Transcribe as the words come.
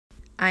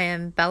I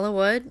am Bella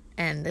Wood,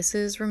 and this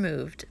is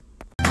Removed.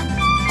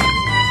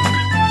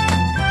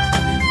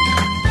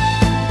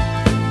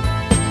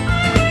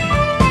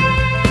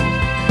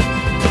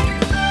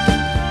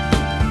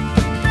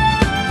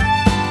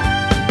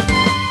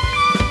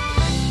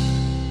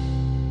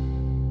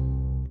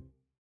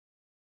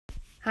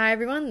 Hi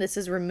everyone, this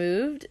is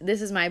Removed.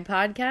 This is my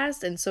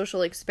podcast and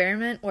social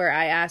experiment where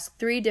I ask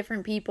 3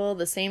 different people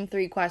the same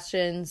 3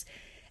 questions,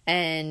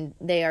 and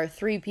they are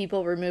 3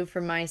 people removed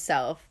from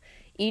myself.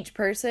 Each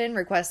person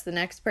requests the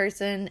next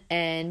person,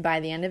 and by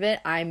the end of it,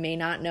 I may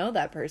not know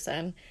that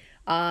person.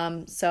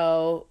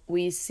 So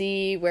we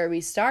see where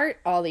we start,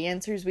 all the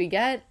answers we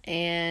get,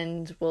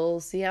 and we'll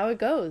see how it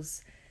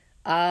goes.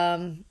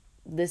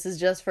 This is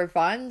just for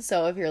fun,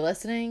 so if you're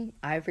listening,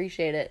 I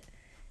appreciate it.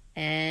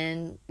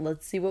 And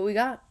let's see what we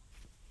got.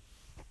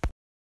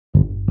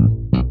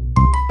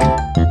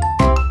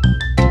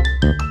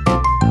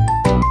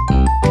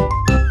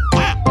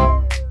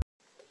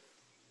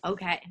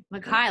 Okay,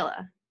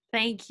 Michaela,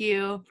 thank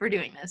you for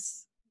doing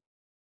this.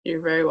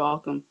 You're very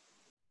welcome.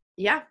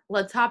 Yeah,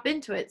 let's hop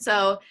into it.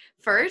 So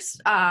first,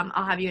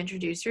 I'll have you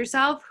introduce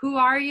yourself. Who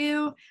are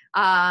you?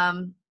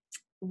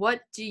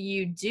 What do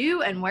you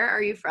do? And where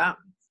are you from?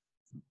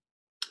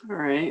 All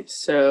right.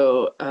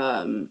 So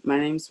my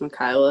name's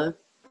Michaela.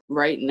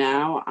 Right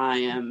now, I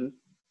am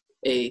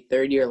a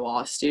third-year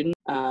law student,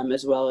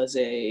 as well as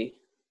a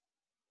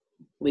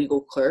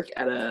legal clerk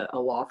at a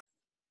law firm.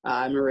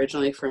 I'm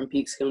originally from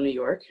Peekskill, New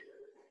York,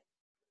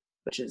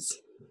 which is,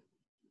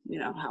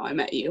 how I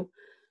met you.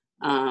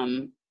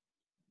 I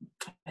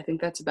think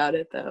that's about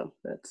it, though.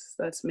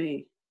 That's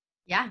me.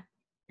 Yeah,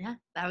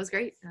 that was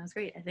great.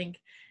 I think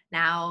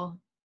now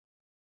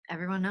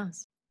everyone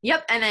knows.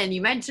 Yep, and then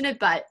you mentioned it,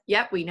 but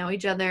yep, we know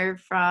each other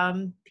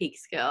from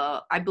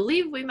Peekskill. I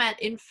believe we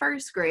met in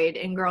 1st grade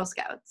in Girl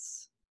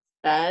Scouts.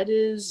 That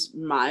is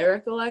my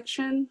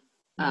recollection.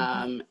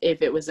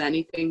 If it was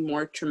anything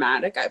more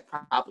traumatic, I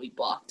probably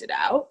blocked it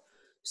out.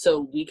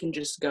 So we can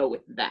just go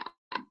with that.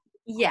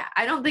 Yeah,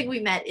 I don't think we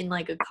met in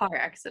like a car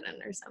accident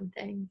or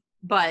something,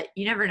 but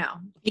you never know.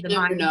 You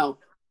never know.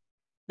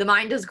 The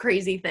mind does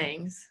crazy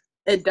things.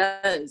 It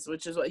does,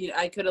 which is what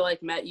I could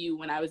have met you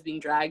when I was being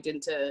dragged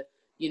into,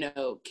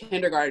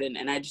 kindergarten,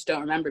 and I just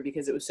don't remember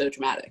because it was so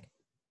traumatic.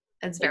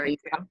 That's very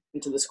true.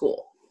 Into the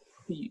school.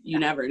 You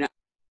never know.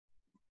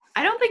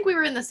 I don't think we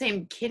were in the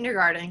same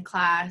kindergarten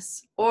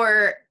class,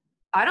 or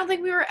I don't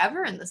think we were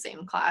ever in the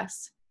same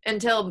class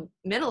until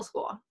middle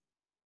school.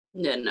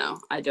 Yeah, no,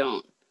 I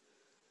don't.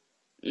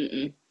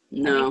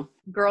 No.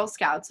 Girl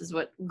Scouts is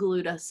what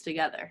glued us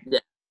together. Yeah,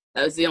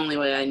 that was the only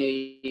way I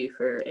knew you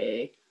for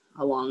a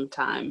long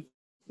time.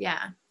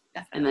 Yeah,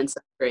 definitely. And then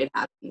 2nd grade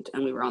happened,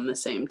 and we were on the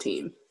same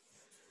team.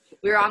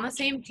 We were on the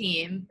same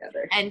team,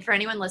 together. And for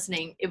anyone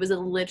listening, it was a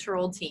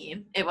literal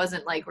team. It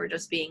wasn't like we're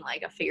just being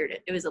like a figurative.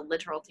 It was a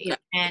literal team.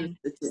 Yeah,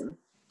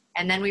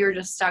 and then we were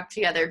just stuck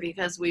together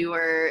because we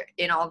were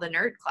in all the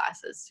nerd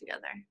classes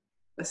together.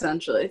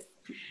 Essentially.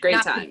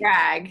 Great time.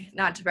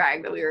 Not to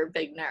brag, but we were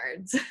big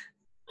nerds.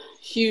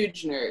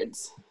 Huge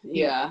nerds.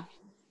 Yeah.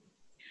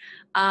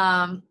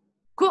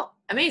 Cool.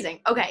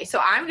 Amazing. Okay,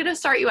 so I'm going to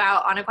start you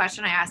out on a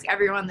question I ask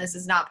everyone. This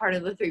is not part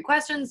of the 3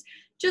 questions,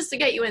 just to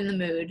get you in the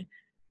mood.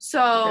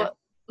 So, okay.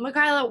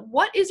 Michaela,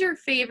 what is your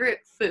favorite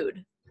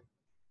food?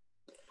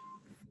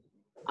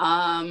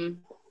 As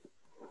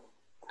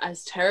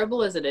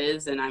terrible as it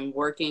is, and I'm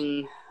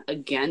working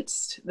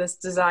against this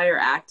desire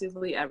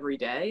actively every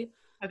day.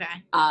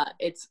 Okay.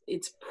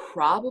 It's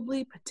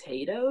probably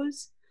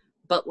potatoes,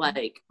 but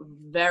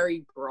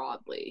very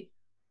broadly,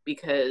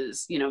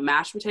 because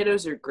mashed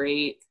potatoes are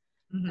great.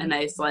 Mm-hmm. A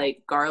nice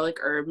garlic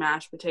herb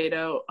mashed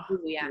potato,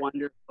 yeah,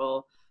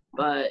 wonderful.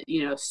 But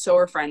so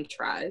are French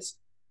fries.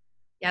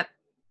 Yep.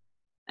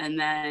 And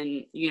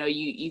then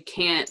you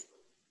can't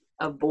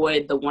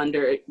avoid the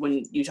wonder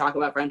when you talk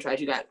about French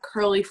fries. You got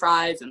curly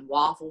fries and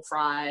waffle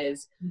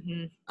fries.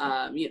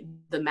 Mm-hmm.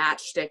 The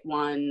matchstick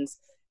ones.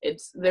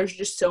 There's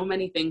just so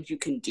many things you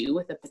can do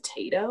with a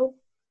potato.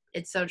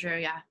 It's so true,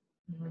 yeah.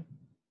 Mm-hmm.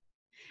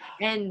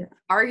 And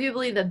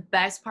arguably the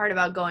best part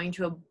about going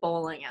to a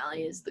bowling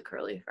alley is the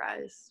curly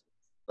fries.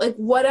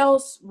 What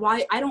else?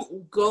 Why? I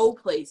don't go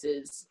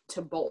places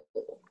to bowl.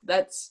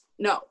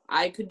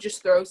 I could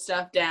just throw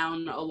stuff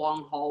down a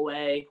long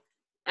hallway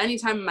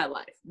anytime in my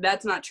life.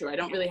 That's not true. I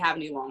don't really have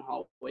any long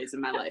hallways in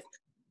my life.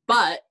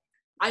 But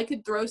I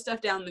could throw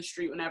stuff down the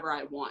street whenever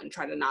I want and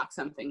try to knock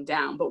something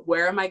down. But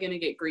where am I going to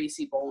get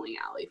greasy bowling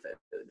alley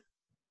food?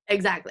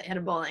 Exactly, at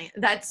a bowling.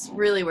 That's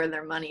really where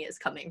their money is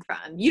coming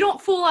from. You don't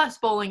fool us,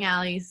 bowling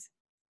alleys.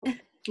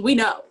 We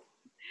know.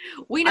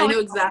 I know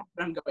exactly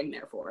what I'm going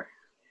there for.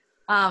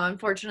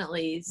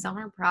 Unfortunately, some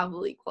are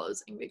probably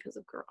closing because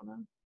of Corona.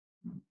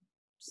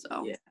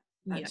 So yeah,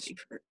 that's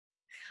true.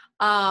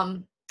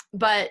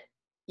 But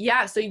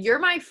yeah, so you're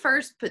my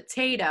first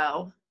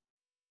potato.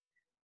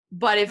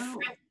 But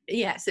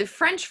if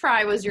French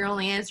fry was your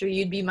only answer,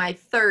 you'd be my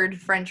 3rd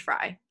French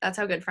fry. That's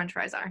how good French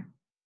fries are.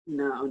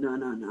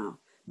 No.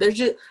 There's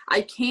just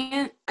I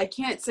can't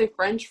say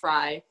French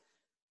fry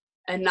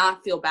and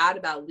not feel bad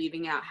about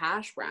leaving out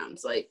hash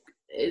browns. Like,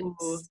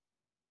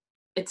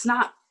 it's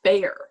not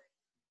fair.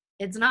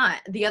 It's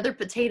not. The other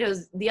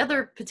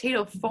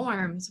potato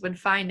forms would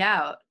find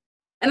out.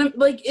 And I'm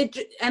like,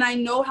 and I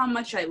know how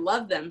much I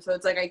love them. So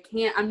it's like,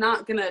 I'm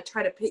not going to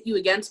try to pit you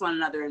against one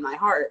another in my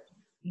heart.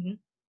 Mm-hmm.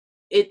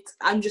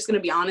 I'm just going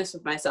to be honest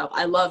with myself.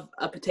 I love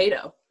a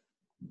potato.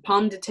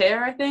 Pomme de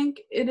terre, I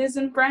think it is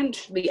in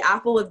French, the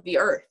apple of the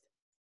earth.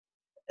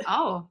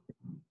 Oh.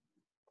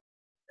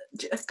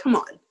 Just, come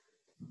on.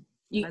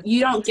 You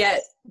don't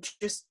get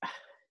just...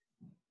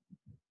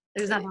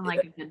 There's nothing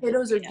like a good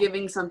potatoes are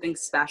giving something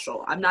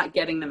special. I'm not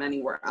getting them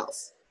anywhere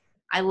else.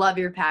 I love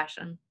your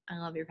passion.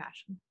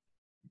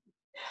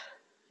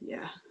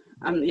 Yeah.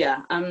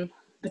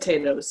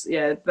 Potatoes.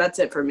 Yeah, that's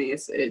it for me.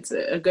 It's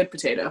a good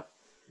potato.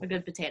 A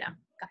good potato.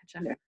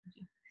 Gotcha.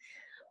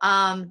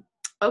 Yeah.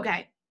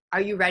 Okay. Are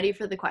you ready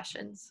for the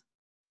questions?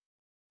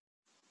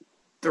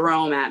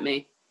 Throw them at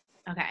me.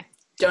 Okay.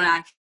 Don't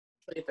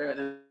actually throw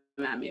them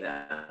at me,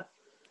 though.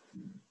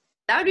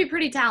 That would be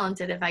pretty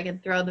talented if I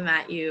could throw them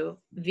at you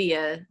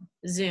via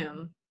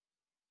Zoom,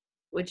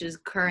 which is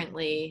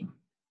currently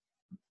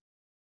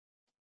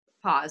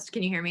paused.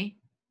 Can you hear me?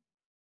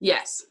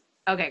 Yes.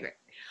 Okay, great.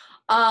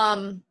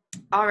 All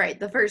right,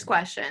 the first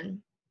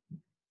question.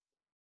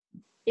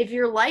 If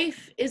your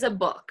life is a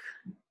book,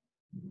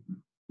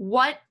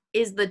 what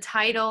is the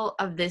title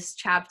of this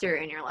chapter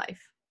in your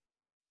life?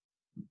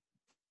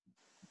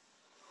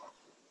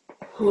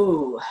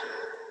 Ooh.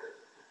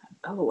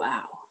 Oh,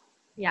 wow.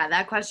 Yeah,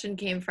 that question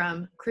came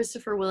from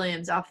Christopher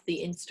Williams off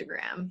the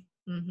Instagram.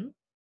 Mm-hmm.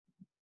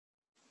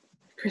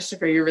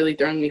 Christopher, you're really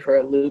throwing me for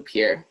a loop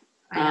here.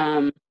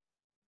 And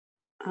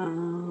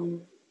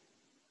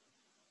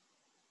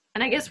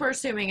I guess we're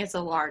assuming it's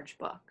a large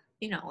book,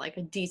 like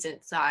a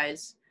decent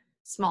size,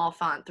 small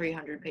font,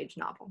 300-page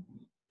novel.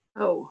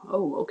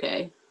 Oh,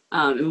 okay.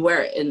 And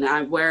where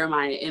am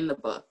I in the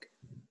book?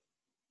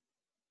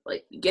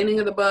 Like beginning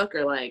of the book,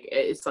 or like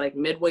it's like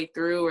midway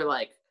through, or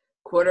like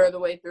quarter of the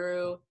way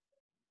through?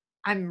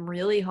 I'm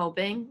really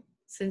hoping,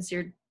 since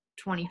you're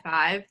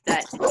 25,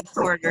 that a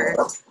quarter.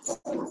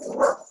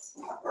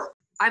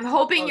 I'm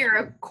hoping you're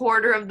a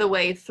quarter of the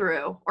way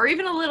through, or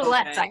even a little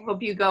less. I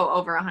hope you go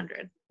over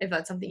 100, if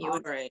that's something you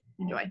would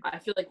enjoy. I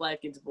feel like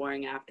life gets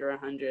boring after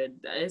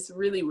 100. It's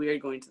really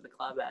weird going to the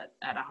club at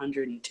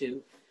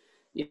 102.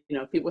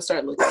 People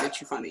start looking at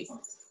you funny.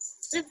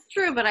 It's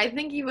true, but I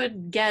think you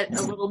would get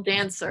a little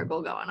dance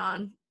circle going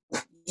on.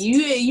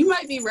 You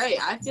might be right.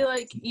 I feel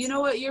like, you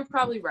know what, you're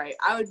probably right.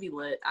 I would be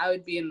lit. I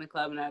would be in the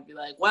club and I'd be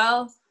like,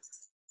 well,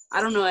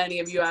 I don't know any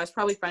of you. I was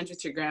probably friends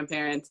with your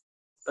grandparents,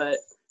 but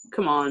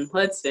come on,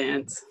 let's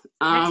dance.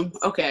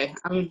 Okay,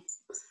 I'm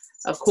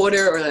a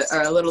quarter or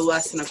a little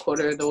less than a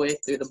quarter of the way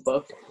through the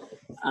book.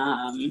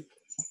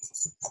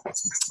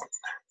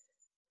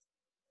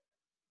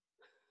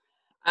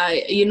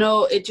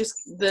 It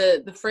just,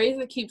 the phrase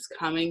that keeps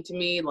coming to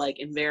me, like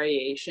in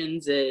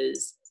variations,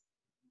 is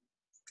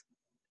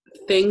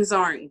things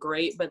aren't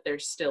great, but they're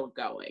still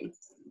going.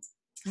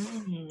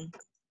 Mm-hmm.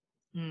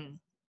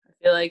 I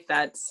feel like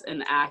that's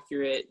an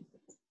accurate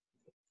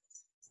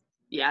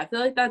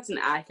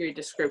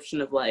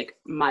description of like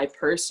my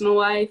personal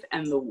life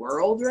and the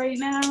world right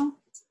now.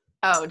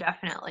 Oh,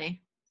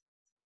 definitely.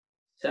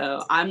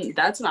 So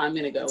that's what I'm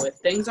gonna go with.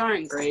 Things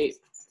aren't great,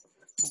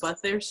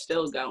 but they're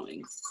still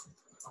going.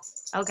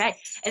 Okay.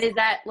 And is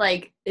that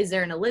like, is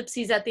there an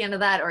ellipses at the end of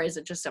that, or is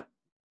it just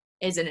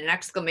is it an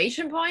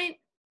exclamation point?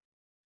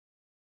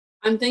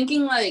 I'm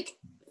thinking like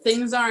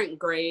things aren't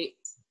great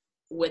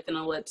with an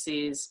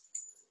ellipses,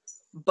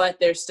 but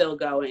they're still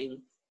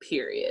going,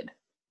 period.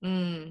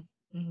 Mm-hmm.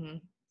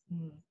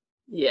 Mm-hmm.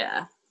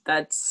 Yeah,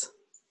 because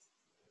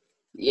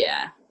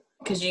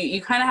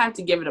you kind of have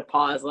to give it a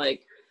pause.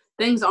 Like,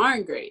 things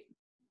aren't great,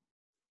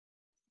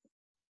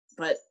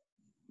 but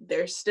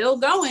they're still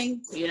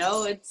going.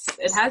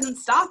 It hasn't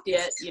stopped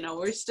yet.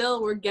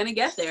 We're gonna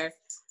get there.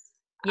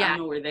 Yeah. I don't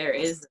know where there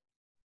is.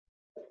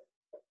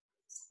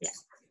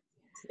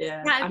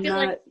 Yeah. I feel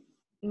like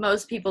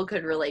most people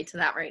could relate to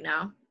that right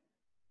now.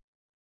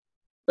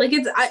 Like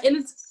I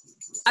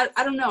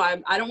don't know.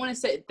 I don't want to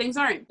say things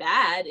aren't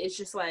bad. It's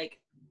just like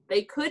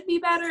they could be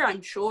better.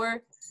 I'm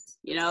sure.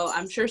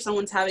 I'm sure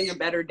someone's having a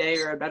better day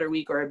or a better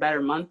week or a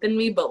better month than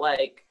me. But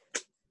like,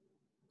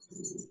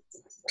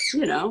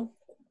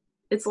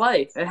 it's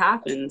life. It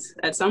happens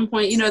at some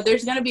point.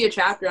 There's gonna be a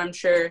chapter, I'm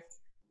sure,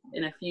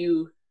 in a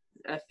few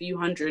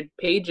hundred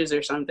pages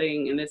or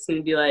something, and it's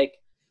gonna be like,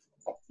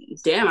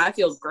 damn, I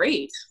feel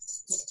great.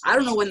 I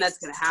don't know when that's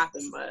gonna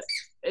happen, but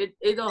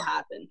it'll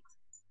happen.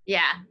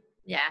 Yeah.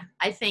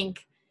 I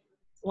think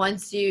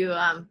once you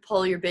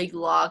pull your big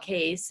law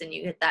case and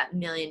you get that $1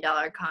 million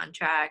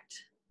contract.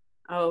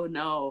 Oh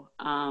no.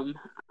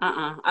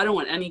 I don't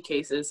want any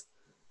cases.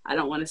 I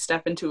don't want to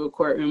step into a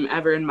courtroom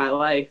ever in my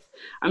life.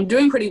 I'm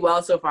doing pretty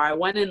well so far. I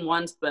went in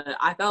once, but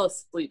I fell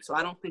asleep, so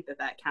I don't think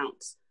that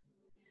counts.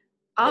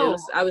 Oh.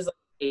 I was like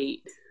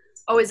 8.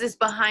 Oh, is this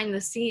behind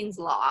the scenes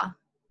law?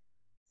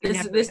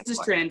 This is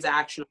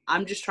transactional.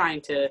 I'm just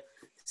trying to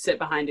sit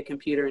behind a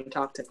computer and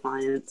talk to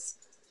clients.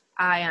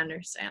 I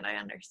understand.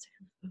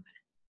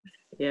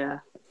 Yeah.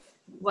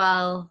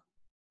 Well,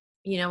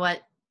 you know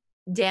what?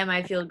 Damn,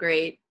 I Feel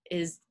Great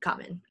is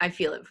coming. I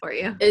feel it for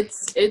you.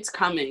 It's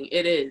coming.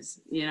 It is.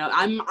 You know,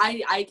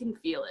 I can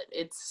feel it.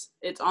 It's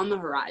on the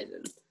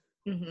horizon.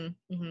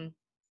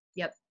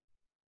 Yep.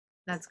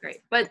 That's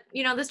great. But,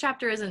 you know, this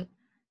chapter isn't,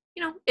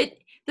 you know,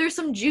 there's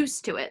some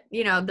juice to it.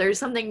 You know, there's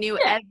something new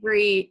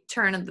every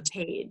turn of the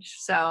page.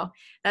 So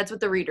that's what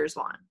the readers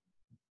want.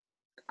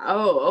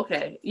 Oh,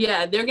 okay.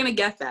 Yeah, they're going to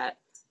get that.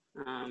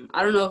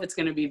 I don't know if it's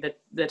going to be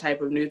the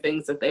type of new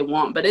things that they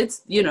want, but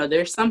it's, you know,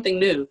 there's something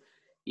new.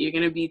 You're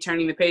going to be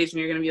turning the page and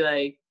you're going to be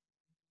like,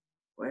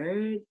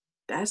 word,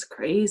 that's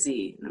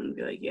crazy. And I'm going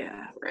to be like,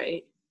 yeah,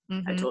 right.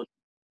 I told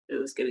you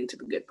it was getting to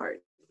the good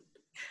part.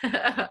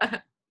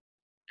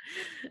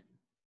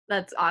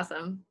 That's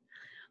awesome.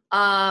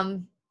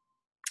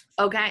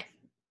 Okay.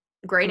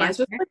 Great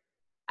answer.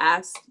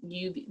 Ask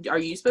you, are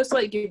you supposed to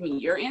like give me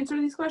your answer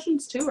to these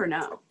questions too, or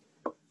no?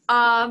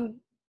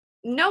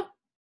 Nope.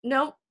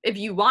 If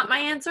you want my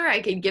answer,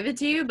 I could give it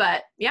to you,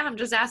 but yeah, I'm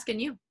just asking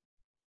you.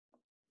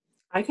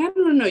 I kind of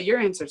want to know your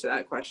answer to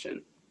that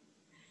question.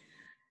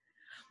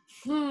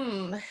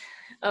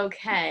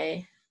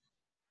 Okay.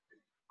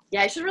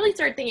 Yeah, I should really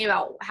start thinking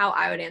about how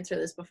I would answer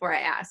this before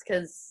I ask,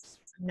 because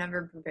I'm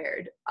never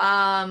prepared.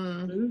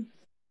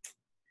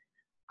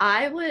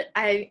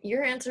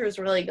 Your answer is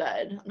really good.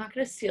 I'm not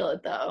going to steal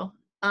it though.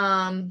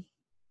 I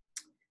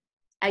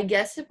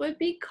guess it would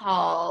be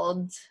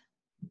called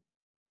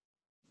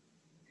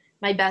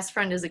My Best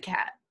Friend is a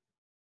Cat.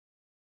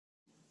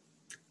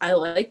 I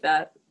like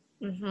that.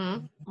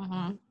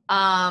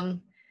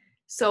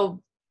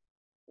 So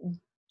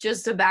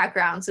just a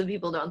background so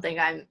people don't think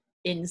I'm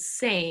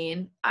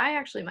insane. I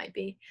actually might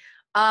be.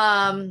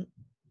 I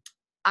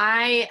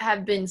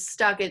have been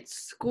stuck at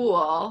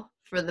school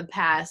for the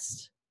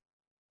past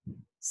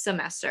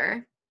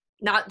semester,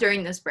 not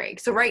during this break.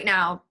 So right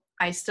now,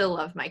 I still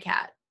love my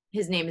cat.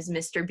 His name is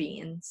Mr.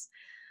 Beans.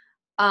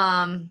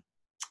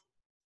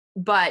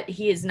 But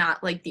he is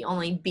not like the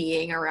only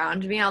being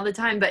around me all the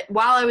time. But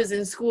while I was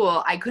in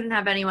school, I couldn't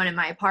have anyone in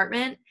my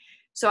apartment.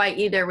 So I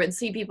either would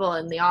see people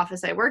in the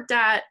office I worked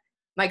at.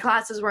 My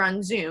classes were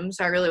on Zoom,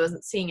 so I really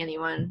wasn't seeing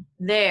anyone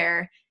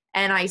there.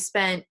 And I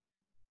spent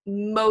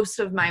most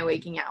of my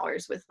waking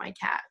hours with my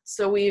cat.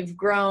 So we've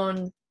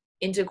grown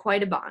into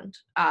quite a bond,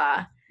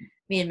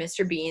 me and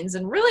Mr. Beans.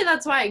 And really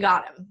that's why I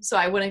got him, so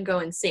I wouldn't go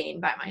insane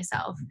by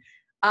myself.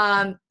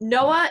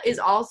 Noah is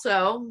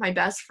also my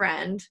best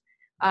friend.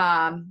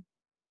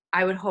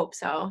 I would hope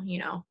so, you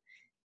know,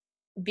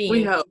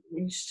 being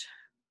engaged.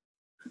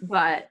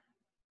 But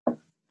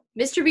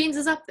Mr. Beans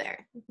is up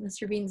there.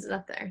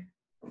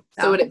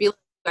 So would it be like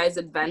you guys'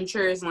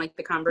 adventures and like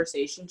the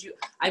conversations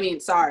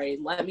sorry,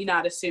 let me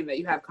not assume that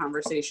you have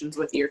conversations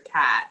with your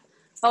cat.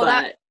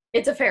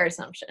 It's a fair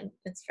assumption.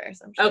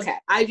 Okay.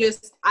 I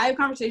have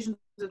conversations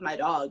with my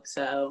dog,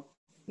 so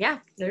no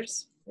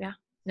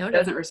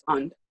doesn't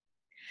respond.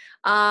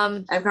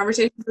 I have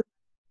conversations with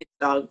my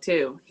dog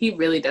too. He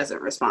really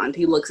doesn't respond.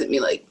 He looks at me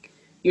like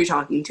you're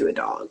talking to a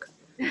dog.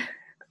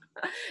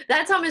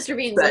 That's how Mr.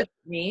 Beans looks at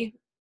me.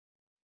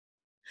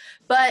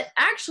 But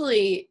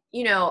actually,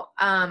 you know,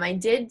 I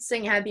did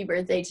sing happy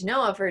birthday to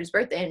Noah for his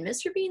birthday, and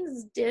Mr.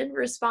 Beans did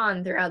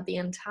respond throughout the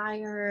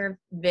entire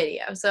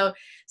video. So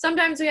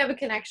sometimes we have a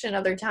connection,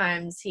 other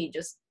times he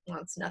just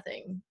wants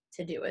nothing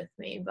to do with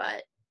me.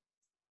 But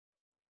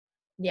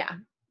yeah.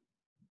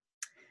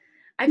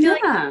 I feel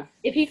like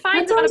if he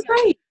finds out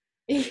about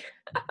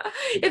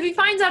if he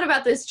finds out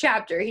about this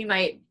chapter, he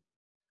might,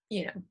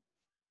 you know,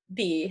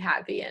 be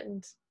happy,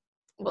 and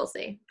we'll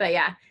see. But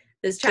yeah,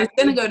 this chapter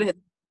is gonna go to his.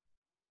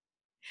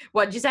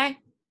 What'd you say?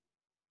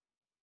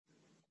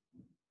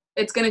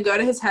 It's gonna go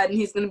to his head, and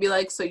he's gonna be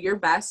like, "So your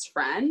best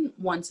friend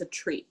wants a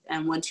treat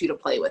and wants you to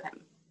play with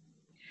him."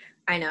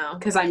 I know,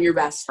 because I'm your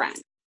best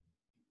friend.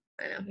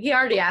 I know. He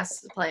already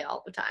asks to play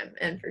all the time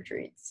and for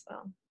treats,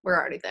 so we're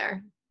already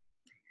there,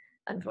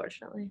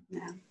 unfortunately.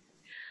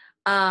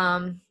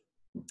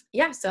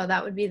 Yeah, so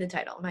that would be the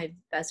title. My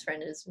best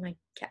friend is my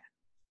cat.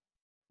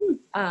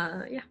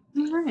 Yeah.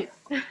 All right.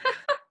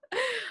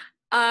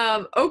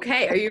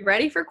 Okay, are you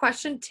ready for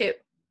question 2?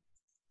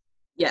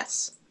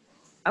 Yes.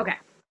 Okay.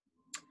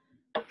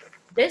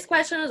 This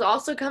question is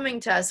also coming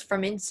to us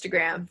from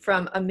Instagram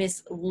from a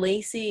Miss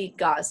Lacey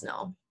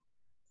Gosnell.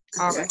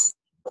 All right.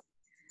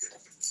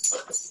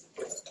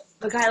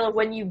 Michaela,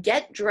 when you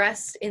get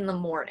dressed in the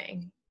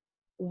morning,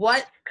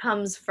 what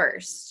comes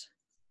first?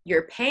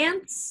 Your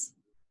pants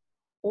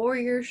or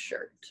your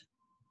shirt?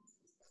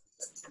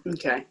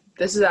 Okay.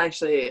 This is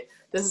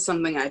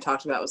something I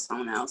talked about with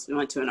someone else. We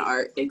went to an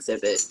art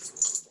exhibit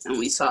and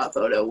we saw a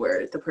photo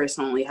where the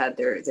person only had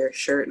their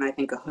shirt and I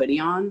think a hoodie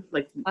on,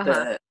 like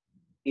the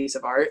piece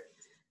of art,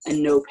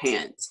 and no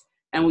pants.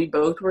 And we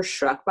both were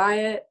struck by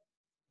it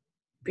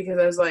because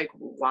I was like,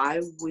 why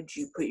would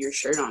you put your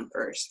shirt on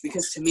first?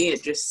 Because to me,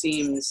 it just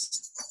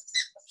seems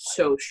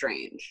so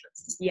strange.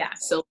 Yeah.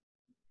 So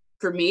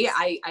for me,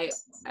 I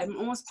I'm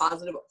almost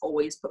positive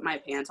always put my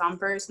pants on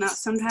first. Now,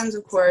 sometimes,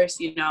 of course,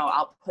 you know,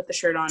 I'll put the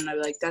shirt on and I'm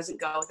like, doesn't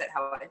go with it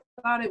how I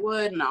thought it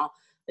would, and I'll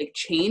like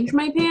change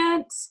my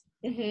pants.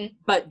 Mm-hmm.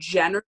 But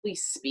generally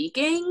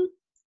speaking,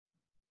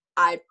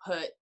 I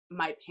put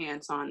my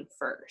pants on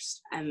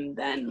first and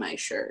then my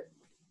shirt.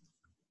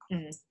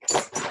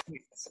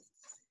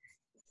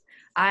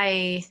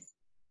 I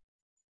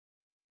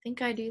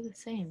think I do the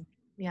same.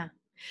 Yeah.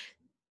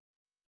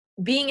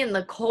 Being in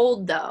the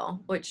cold, though,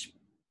 which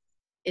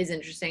is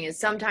interesting, is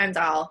sometimes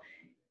I'll,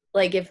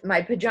 like, if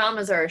my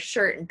pajamas are a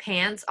shirt and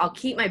pants, I'll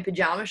keep my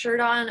pajama shirt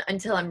on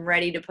until I'm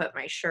ready to put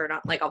my shirt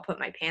on. Like, I'll put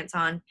my pants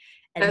on.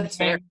 And That's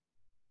fair.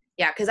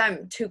 Yeah, because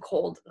I'm too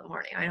cold in the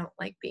morning. I don't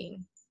like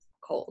being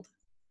cold.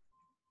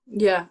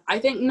 Yeah, I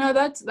think, no,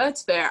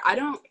 that's fair.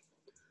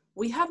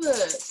 We have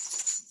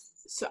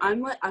so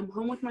I'm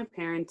home with my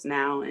parents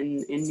now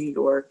in New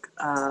York,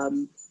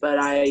 but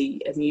I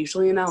am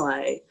usually in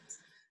LA.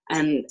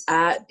 And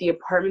at the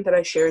apartment that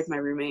I share with my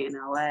roommate in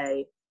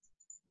LA,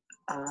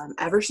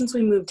 ever since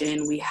we moved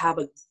in, we have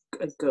a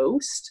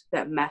ghost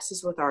that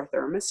messes with our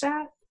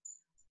thermostat.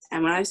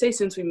 And when I say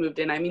since we moved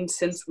in, I mean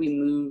since we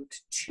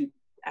moved to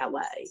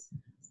LA.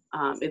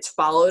 It's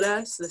followed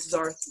us. This is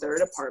our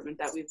third apartment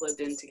that we've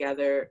lived in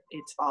together.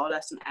 It's followed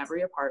us in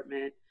every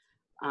apartment.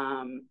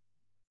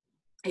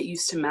 It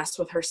used to mess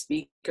with her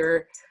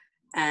speaker,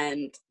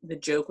 and the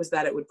joke was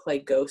that it would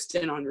play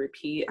Ghostin' on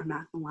repeat. I'm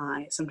not gonna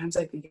lie. Sometimes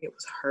I think it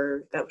was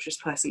her that was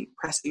just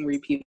pressing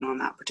repeat on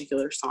that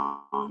particular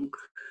song.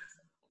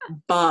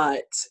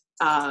 But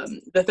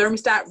the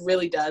thermostat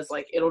really does,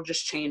 like, it'll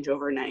just change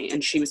overnight.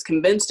 And she was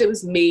convinced it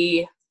was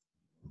me.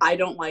 I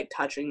don't like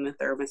touching the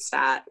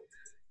thermostat.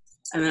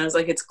 And then I was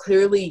like, it's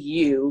clearly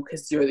you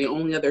because you're the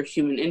only other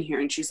human in here.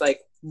 And she's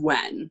like,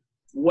 when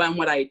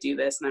would I do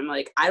this? And I'm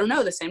like, I don't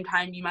know. The same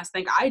time you must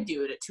think I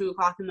do it at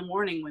 2:00 in the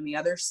morning when the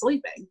other's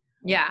sleeping.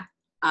 Yeah.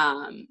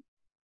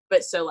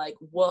 But so, like,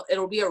 well,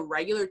 it'll be a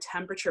regular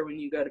temperature when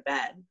you go to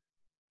bed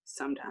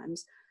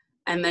sometimes.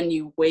 And then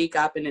you wake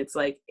up and it's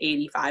like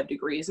 85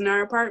 degrees in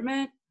our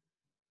apartment,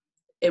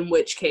 in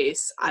which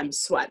case I'm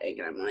sweating.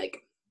 And I'm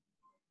like,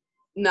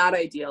 not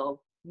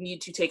ideal.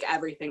 Need to take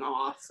everything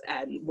off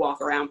and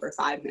walk around for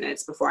 5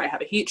 minutes before I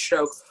have a heat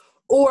stroke.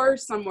 Or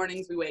some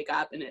mornings we wake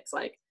up and it's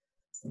like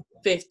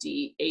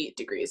 58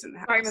 degrees in the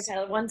house. Sorry,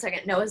 Michaela, 1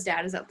 second. Noah's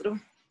dad is out the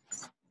door.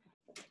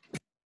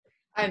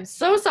 I'm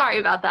so sorry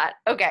about that.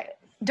 Okay,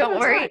 don't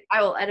worry. Fine.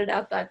 I will edit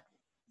out that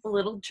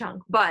little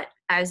chunk. But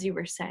as you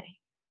were saying,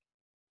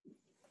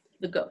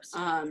 the ghost.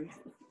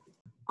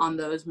 On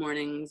those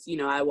mornings, you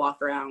know, I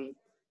walk around.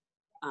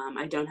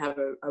 I don't have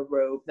a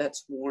robe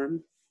that's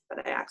warm,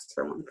 but I asked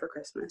for one for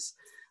Christmas.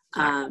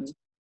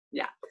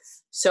 Yeah.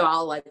 So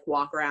I'll like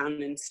walk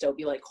around and still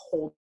be like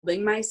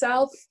holding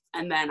myself.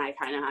 And then I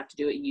kind of have to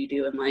do what you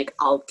do. And like,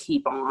 I'll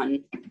keep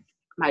on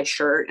my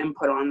shirt and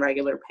put on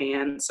regular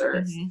pants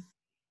or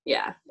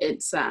yeah,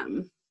 it's,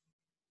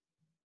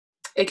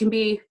 it can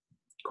be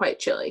quite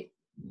chilly.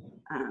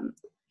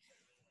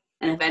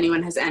 And if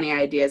anyone has any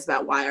ideas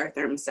about why our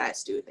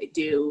thermostats do what they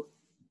do,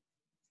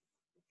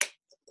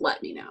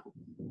 let me know.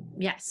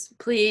 Yes,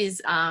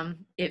 please.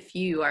 If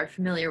you are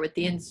familiar with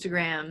the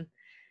Instagram,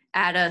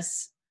 add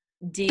us,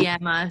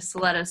 DM us,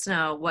 let us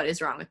know what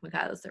is wrong with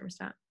Michaela's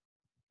thermostat.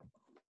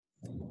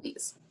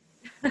 Please.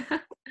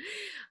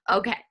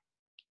 Okay.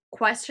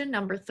 Question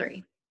number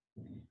 3.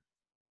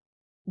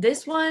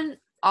 This one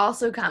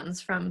also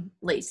comes from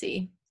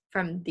Lacey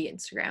from the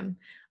Instagram,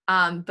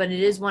 but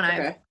it is one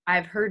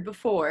I've heard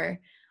before.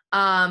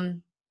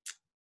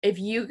 If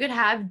you could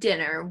have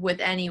dinner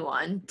with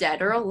anyone,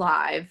 dead or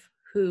alive,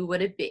 who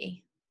would it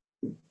be?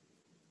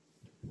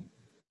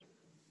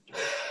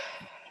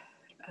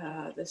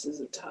 This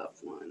is a tough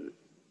one.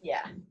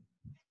 Yeah.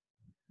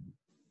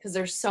 Because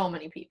there's so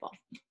many people.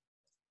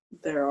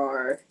 There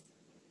are.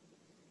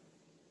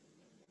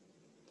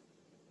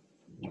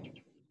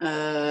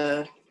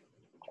 Damn,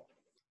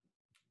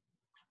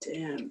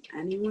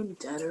 anyone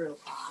dead or alive?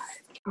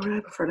 Or would I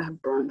prefer to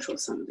have brunch with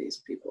some of these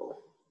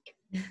people?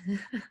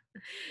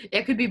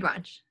 It could be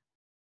brunch.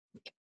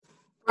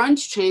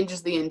 Brunch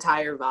changes the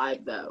entire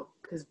vibe, though.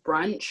 Because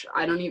brunch,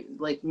 I don't even,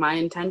 like, my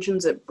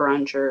intentions at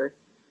brunch are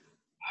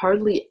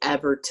hardly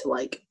ever to,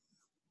 like,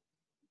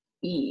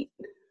 eat.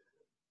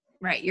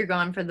 Right, you're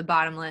going for the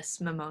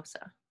bottomless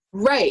mimosa.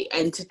 Right,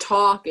 and to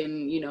talk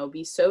and, you know,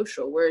 be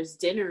social. Whereas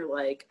dinner,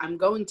 like, I'm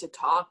going to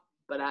talk,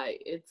 but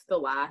it's the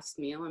last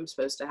meal I'm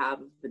supposed to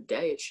have of the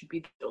day. It should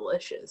be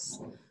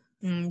delicious.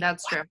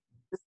 That's true.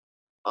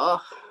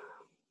 Ugh.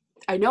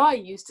 I know I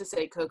used to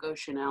say Coco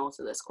Chanel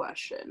to this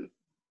question.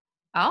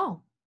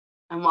 Oh.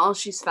 And while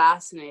she's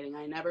fascinating,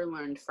 I never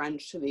learned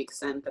French to the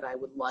extent that I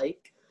would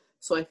like.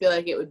 So I feel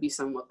like it would be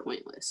somewhat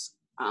pointless.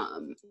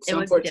 So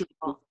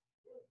unfortunately,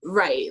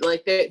 right,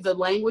 like the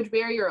language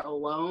barrier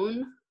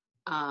alone,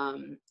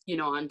 you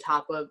know, on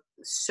top of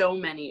so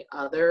many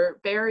other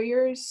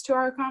barriers to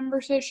our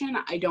conversation,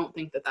 I don't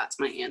think that that's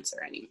my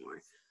answer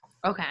anymore.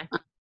 Okay.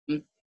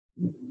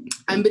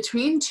 I'm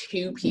between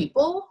two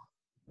people.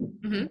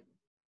 Mm-hmm.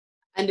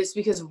 And it's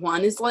because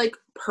one is like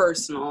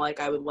personal, like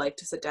I would like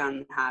to sit down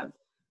and have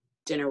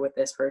dinner with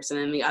this person,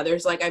 and the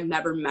other's like I've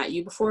never met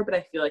you before, but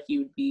I feel like you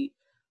would be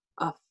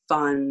a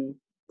fun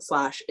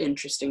 /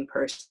 interesting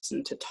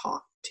person to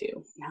talk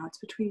to. Now it's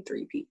between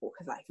 3 people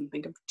because I can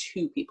think of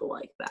 2 people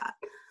like that.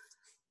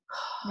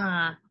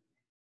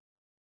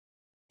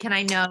 Can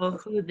I know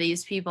who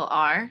these people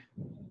are?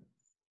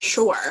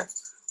 Sure.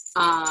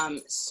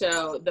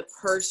 So the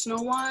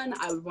personal one,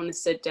 I would want to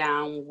sit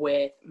down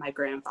with my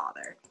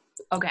grandfather.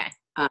 Okay.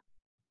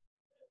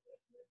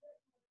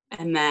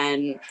 And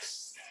then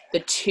the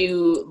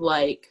 2,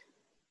 like,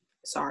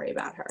 sorry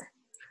about her.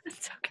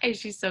 It's okay.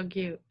 She's so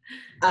cute.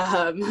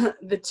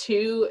 The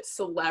 2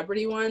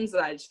 celebrity ones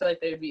that I just feel like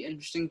they would be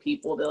interesting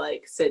people to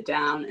like sit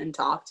down and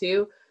talk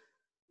to.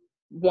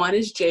 One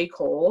is J.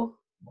 Cole.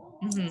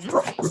 Mm-hmm.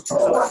 Oh,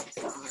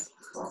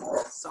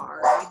 God.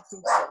 Sorry. I'm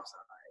so sorry.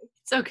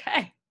 It's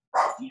okay.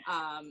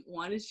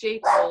 One is J.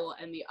 Cole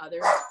and the other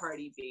is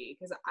Cardi B,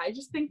 because I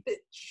just think that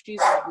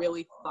she's a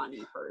really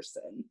funny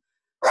person.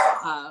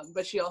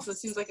 But she also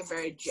seems like a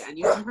very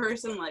genuine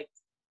person, like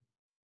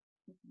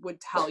would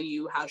tell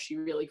you how she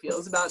really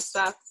feels about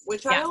stuff,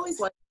 which I always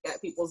like to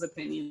get people's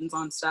opinions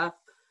on stuff.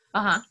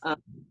 I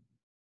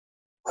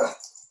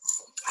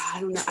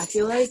don't know. I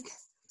feel like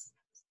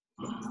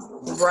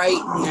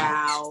right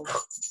now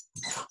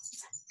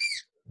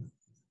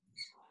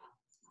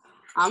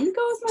I'm gonna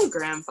go with my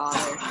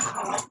grandfather.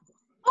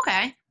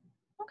 Okay.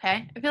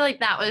 I feel like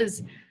that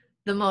was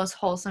the most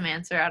wholesome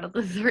answer out of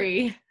the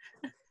 3.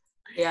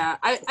 Yeah,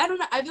 I don't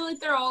know. I feel like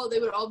they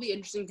would all be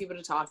interesting people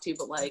to talk to,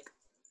 but like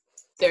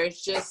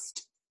there's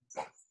just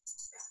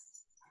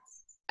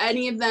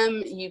any of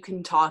them you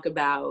can talk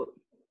about,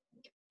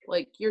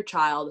 like your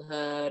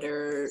childhood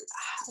or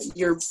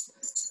your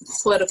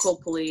political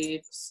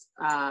beliefs,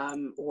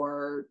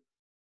 or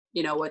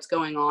you know what's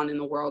going on in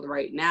the world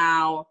right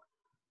now.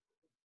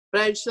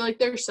 But I just feel like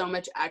there's so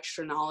much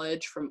extra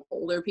knowledge from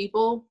older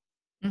people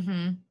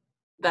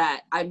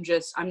that I'm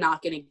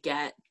not gonna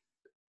get,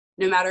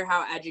 no matter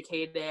how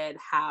educated,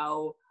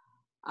 how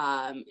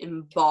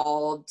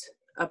involved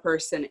a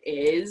person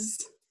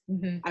is.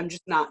 I'm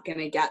just not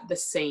gonna get the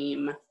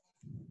same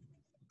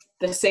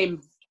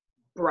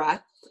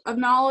breadth of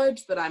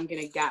knowledge that I'm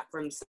gonna get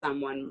from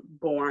someone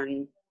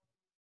born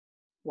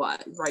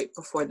right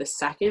before the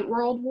Second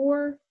World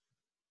War.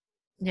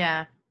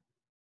 Yeah.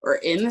 Or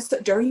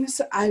during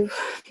this,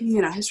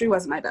 history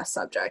wasn't my best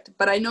subject,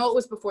 but I know it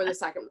was before the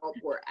Second World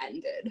War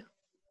ended.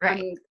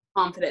 Right. I'm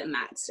confident in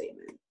that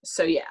statement.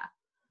 So yeah.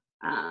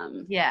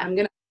 I'm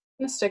gonna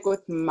stick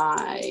with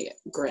my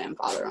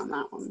grandfather on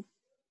that one.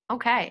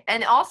 Okay.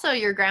 And also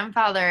your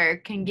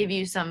grandfather can give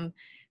you some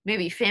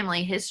maybe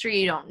family history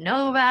you don't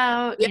know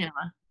about,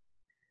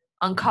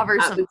 uncover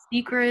some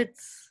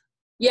secrets.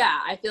 Yeah,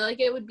 I feel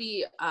like it would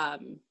be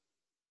kind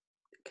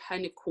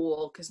of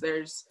cool because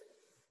there's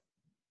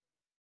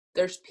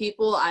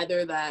people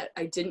either that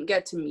I didn't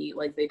get to meet,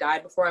 like they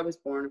died before I was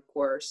born, of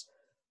course,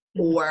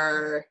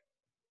 or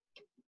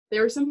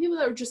there were some people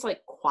that were just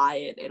like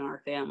quiet in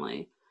our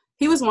family.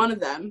 He was one of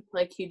them,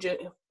 like he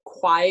just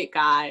quiet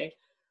guy.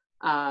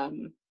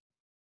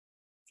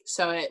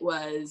 So it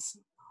was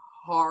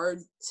hard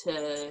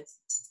to,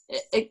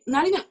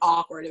 not even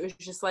awkward. It was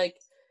just like,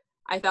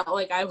 I felt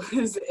like I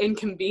was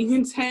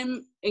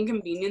inconveniencing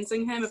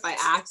him if I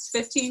asked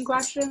 15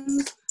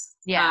 questions.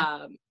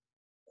 Yeah.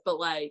 But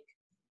like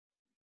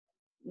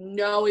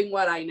knowing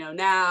what I know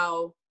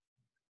now,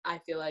 I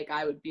feel like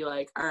I would be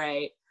like, all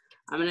right,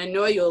 I'm going to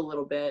annoy you a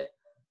little bit.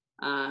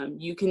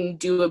 You can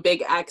do a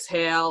big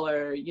exhale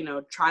or,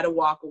 try to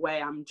walk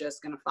away. I'm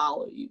just going to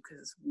follow you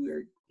because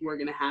we're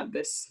going to have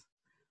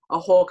a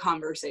whole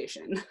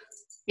conversation.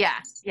 Yeah.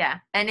 Yeah.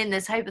 And in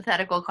this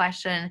hypothetical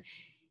question,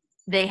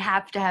 they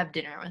have to have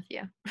dinner with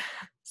you.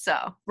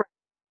 So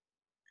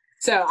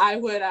I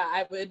would,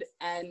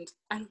 and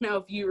I don't know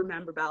if you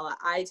remember, Bella,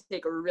 I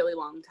take a really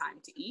long time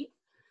to eat.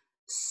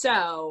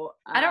 So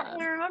I don't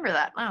really remember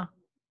that. No.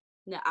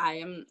 No,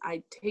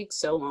 I take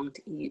so long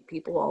to eat.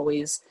 People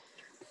always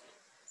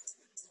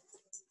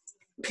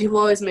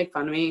make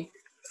fun of me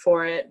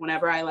for it.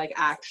 Whenever I like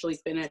actually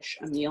finish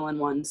a meal in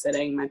one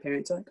sitting, my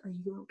parents are like, "Are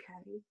you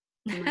okay?"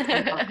 I'm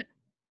like, "I'm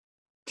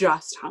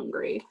just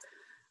hungry."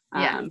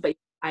 Yeah. But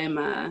I am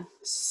a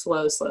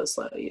slow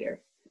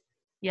eater.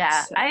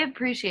 Yeah, So. I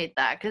appreciate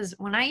that because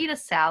when I eat a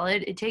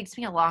salad, it takes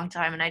me a long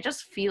time and I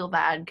just feel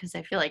bad because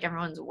I feel like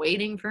everyone's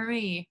waiting for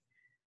me.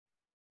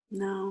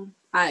 No,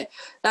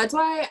 that's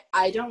why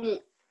I don't,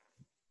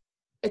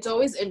 it's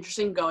always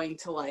interesting going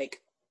to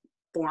like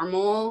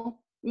formal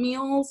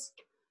meals,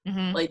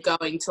 like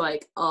going to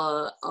like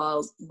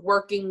a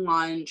working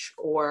lunch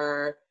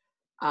or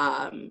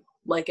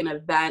like an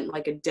event,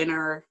 like a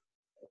dinner,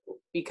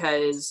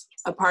 because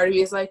a part of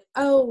me is like,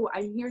 oh,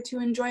 I'm here to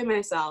enjoy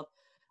myself.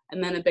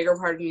 And then a bigger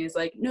part of me is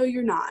like, no,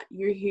 you're not.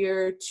 You're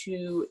here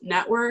to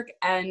network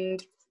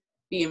and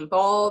be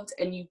involved,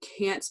 and you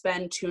can't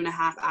spend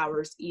 2.5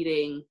 hours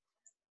eating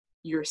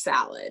your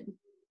salad.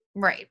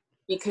 Right.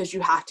 Because you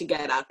have to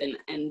get up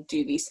and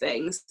do these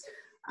things.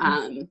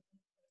 And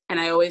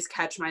I always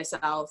catch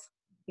myself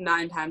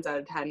 9 times out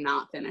of 10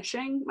 not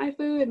finishing my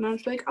food, and I'm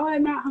just like, oh,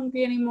 I'm not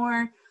hungry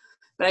anymore.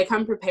 But I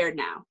come prepared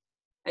now.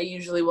 I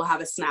usually will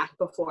have a snack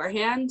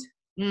beforehand.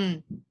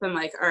 So I'm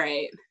like, all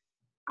right,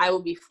 I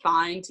will be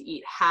fine to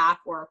eat half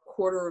or a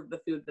quarter of the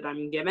food that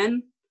I'm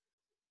given,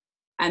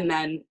 and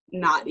then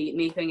not eat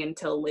anything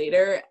until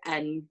later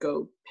and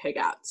go pig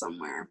out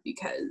somewhere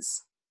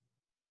because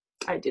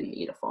I didn't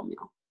eat a full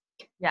meal.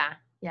 Yeah.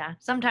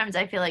 Sometimes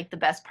I feel like the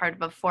best part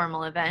of a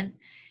formal event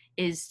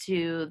is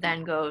to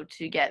then go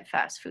to get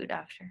fast food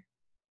after.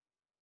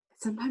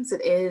 Sometimes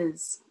it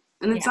is.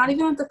 And it's not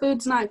even that the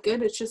food's not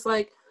good. It's just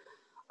like,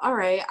 all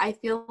right, I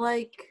feel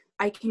like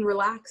I can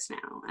relax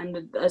now.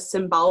 And a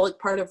symbolic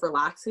part of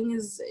relaxing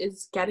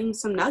is getting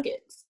some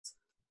nuggets.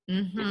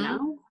 You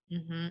know?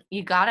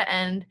 You gotta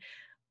end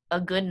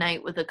a good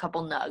night with a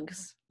couple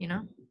nugs, you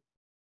know?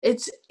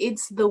 It's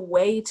the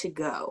way to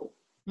go.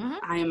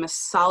 I am a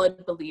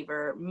solid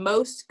believer.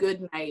 Most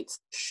good nights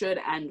should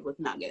end with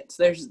nuggets.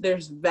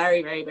 There's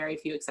very, very, very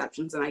few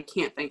exceptions, and I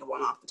can't think of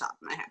one off the top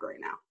of my head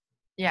right now.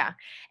 Yeah.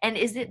 And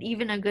is it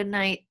even a good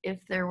night if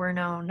there were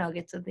no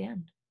nuggets at the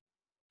end?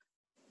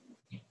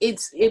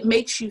 It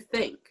makes you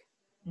think.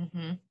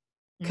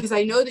 Because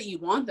I know that you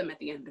want them at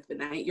the end of the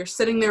night. You're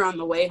sitting there on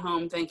the way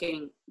home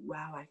thinking,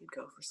 wow, I could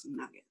go for some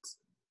nuggets.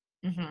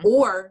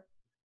 Or,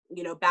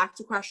 you know, back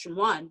to question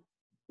 1,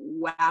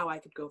 wow, I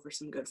could go for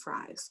some good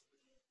fries.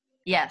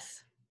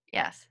 Yes.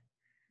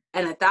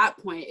 And at that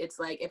point, it's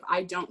like, if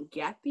I don't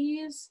get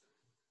these,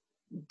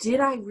 did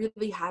I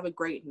really have a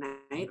great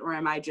night? Or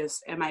am I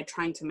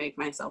trying to make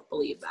myself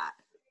believe that?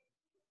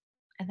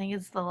 I think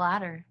it's the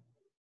latter.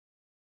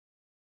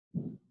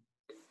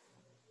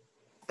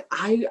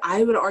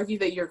 I would argue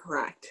that you're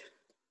correct.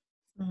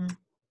 But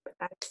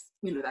that's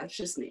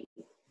just me.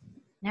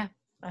 Yeah.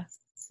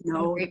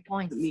 No, great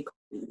points.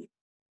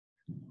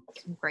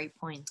 Some great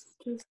points.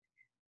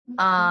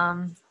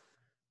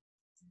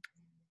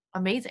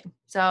 Amazing.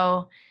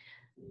 So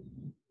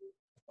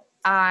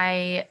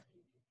I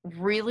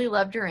really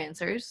loved your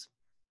answers.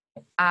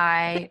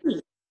 I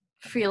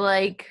feel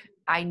like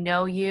I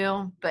know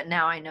you, but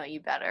now I know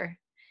you better.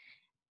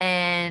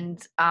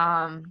 And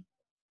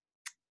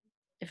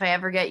if I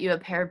ever get you a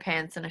pair of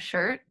pants and a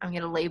shirt, I'm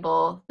going to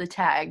label the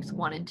tags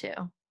 1 and 2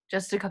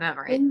 just to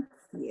commemorate. Thank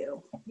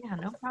you. Yeah,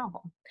 no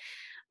problem.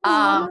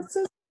 That's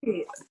so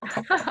sweet.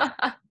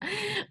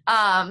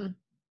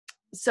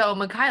 So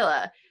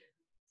Michaela,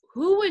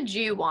 who would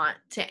you want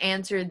to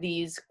answer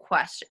these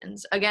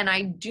questions? Again,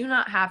 I do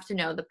not have to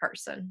know the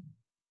person.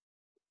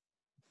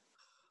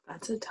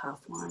 That's a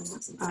tough one.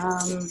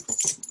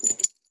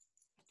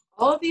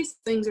 All of these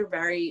things are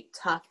very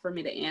tough for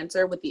me to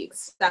answer, with the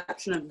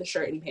exception of the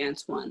shirt and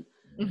pants one.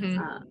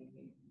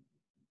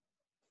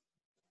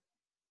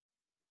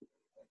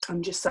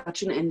 I'm just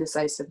such an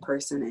indecisive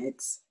person.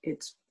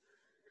 It's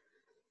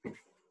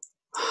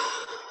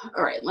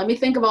all right. Let me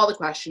think of all the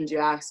questions you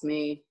asked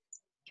me.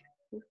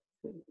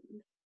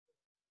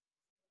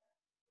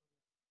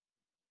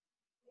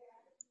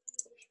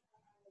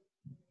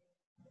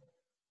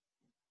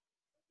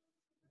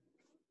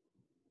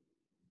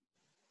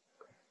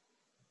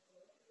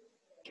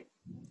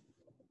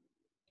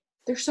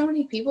 There's so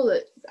many people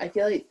that I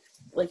feel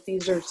like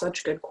these are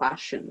such good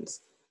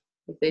questions.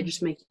 Like, they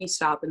just make you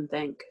stop and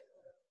think.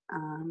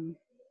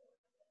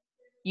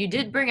 You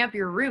did bring up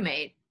your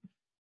roommate.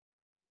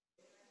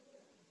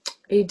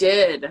 He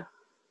did.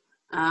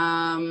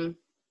 I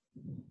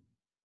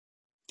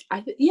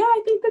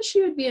think that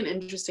she would be an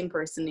interesting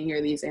person to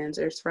hear these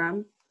answers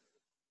from.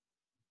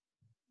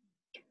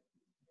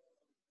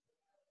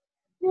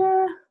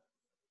 Yeah,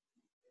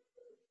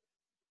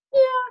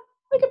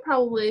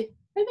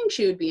 I think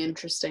she would be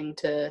interesting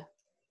to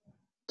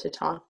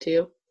talk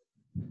to.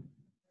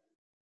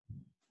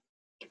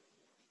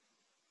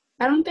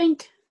 I don't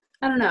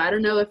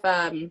know if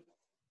it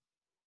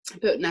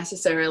would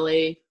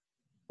necessarily,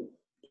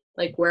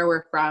 like, where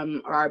we're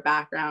from or our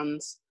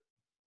backgrounds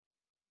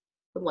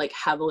would, like,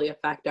 heavily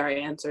affect our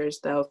answers,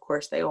 though of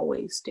course they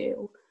always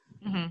do.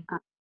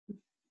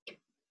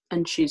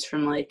 And she's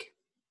from, like,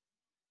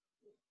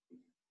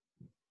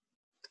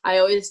 I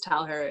always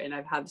tell her, and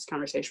I've had this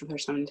conversation with her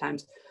so many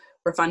times,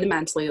 we're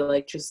fundamentally,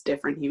 like, just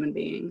different human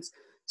beings.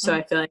 So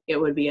I feel like it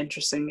would be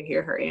interesting to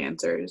hear her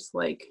answers,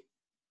 like,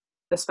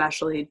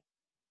 especially,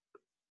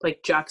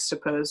 like,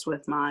 juxtaposed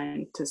with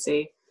mine to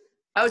see.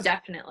 Oh,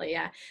 definitely,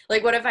 yeah.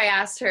 Like, what if I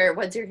asked her,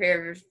 what's your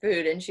favorite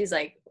food? And she's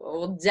like,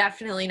 well,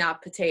 definitely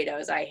not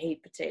potatoes. I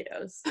hate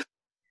potatoes.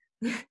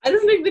 I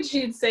don't think that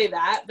she'd say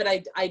that, but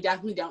I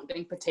definitely don't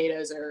think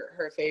potatoes are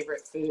her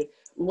favorite food.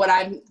 What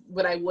I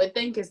would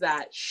think is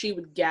that she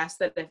would guess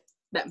that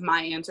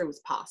my answer was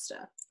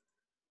pasta.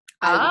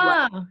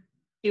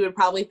 She would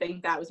probably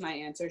think that was my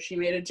answer. She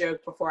made a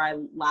joke before I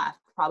left,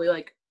 probably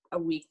like a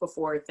week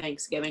before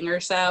Thanksgiving or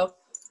so.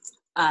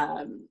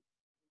 And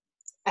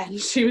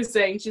she was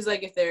saying, she's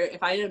like,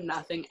 if I know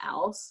nothing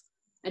else,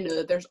 I know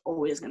that there's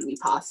always going to be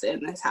pasta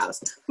in this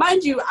house.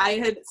 Mind you, I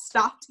had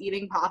stopped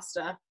eating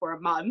pasta for a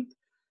month,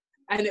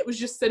 and it was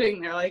just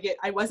sitting there, like,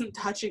 I wasn't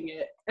touching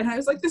it. And I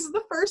was like, this is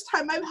the first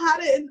time I've had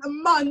it in a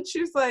month. She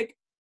was like,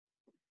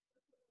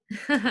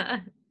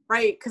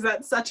 right, because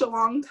that's such a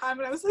long time.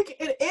 And I was like,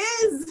 it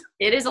is.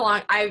 It is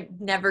I've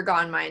never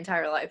gone my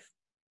entire life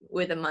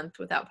with a month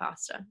without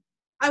pasta.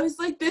 I was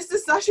like, this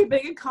is such a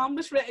big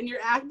accomplishment, and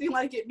you're acting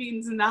like it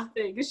means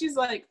nothing. And she's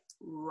like,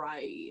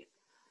 right.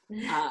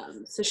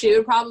 So she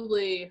would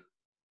probably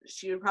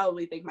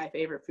think my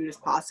favorite food is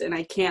pasta, and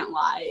I can't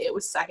lie, it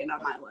was second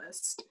on my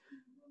list.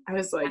 I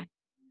was like,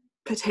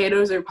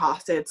 potatoes or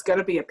pasta, it's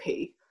gonna be a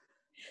P.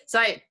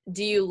 So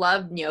do you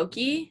love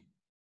gnocchi?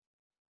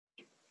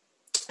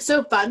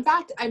 So fun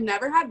fact, I've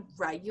never had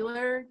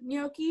regular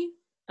gnocchi.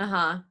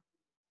 I've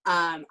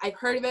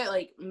heard of it,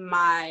 like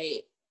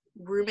my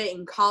roommate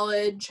in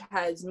college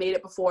has made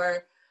it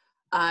before.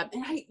 And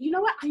you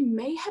know what? I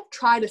may have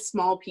tried a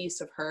small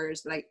piece of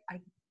hers, but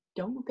I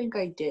don't think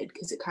I did,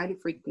 because it kind of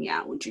freaked me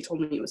out when she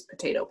told me it was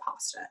potato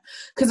pasta.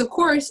 Because of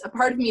course, a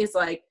part of me is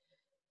like,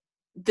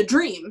 the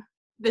dream.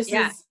 This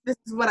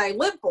is what I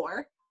live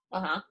for.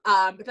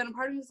 But then a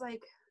part of me is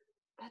like,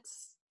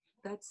 that's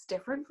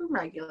different from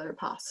regular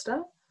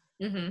pasta.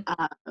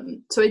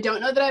 So I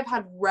don't know that I've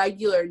had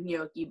regular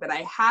gnocchi, but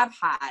I have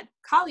had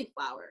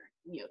cauliflower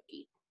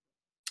gnocchi.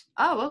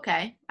 Oh,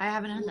 okay. I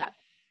haven't had that.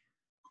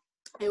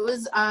 It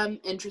was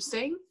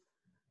interesting.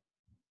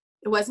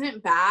 It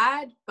wasn't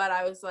bad, but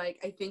I was like,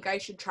 I think I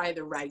should try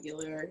the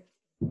regular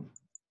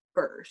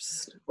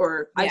first,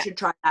 or I should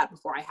try that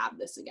before I have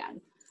this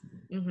again.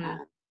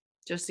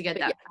 Just to get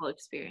that full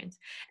experience.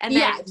 And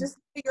then just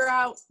figure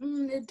out,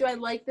 do I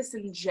like this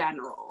in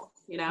general,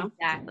 you know?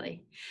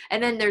 Exactly.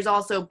 And then there's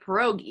also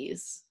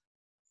pierogies.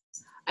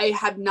 I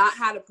have not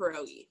had a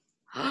pierogi.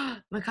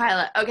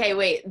 Michaela, okay,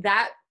 wait,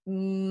 that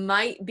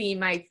might be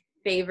my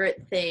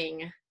favorite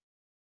thing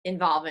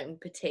involving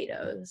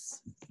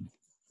potatoes.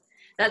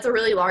 That's a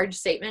really large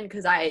statement,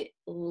 because I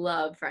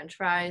love French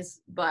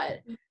fries,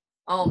 but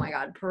oh my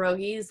God,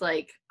 pierogies,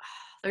 like,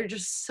 they're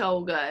just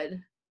so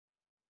good.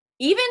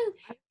 Even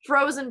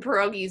frozen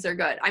pierogies are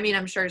good. I mean,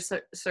 I'm sure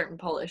certain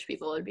Polish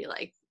people would be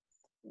like,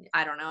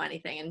 I don't know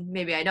anything, and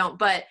maybe I don't,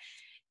 but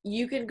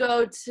you could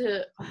go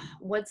to,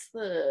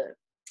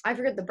 I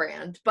forget the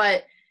brand,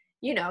 but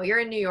you know, you're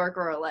in New York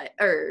or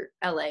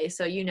LA,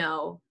 so you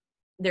know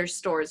there's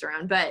stores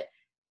around, but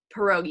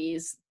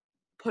pierogies,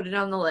 put it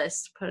on the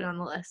list.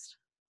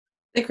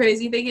 The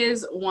crazy thing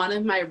is, one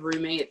of my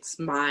roommates,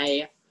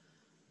 my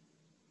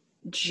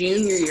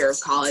junior year of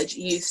college,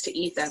 used to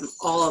eat them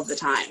all of the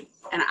time.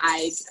 And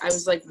I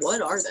was like,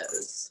 what are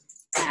those?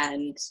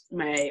 And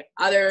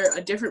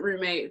a different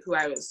roommate who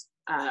I was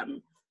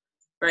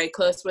very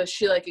close with,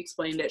 she like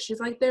explained it. She's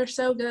like, they're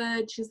so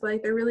good. She's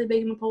like, they're really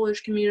big in the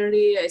Polish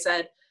community. I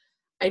said,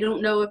 I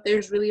don't know if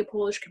there's really a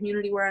Polish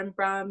community where I'm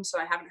from, so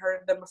I haven't heard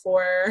of them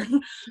before.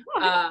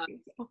 But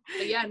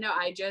yeah, no,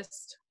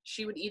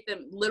 she would eat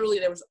them. Literally,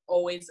 there was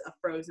always a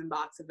frozen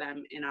box of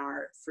them in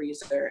our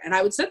freezer. And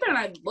I would sit there and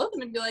I'd look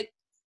and be like,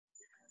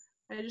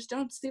 I just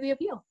don't see the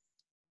appeal.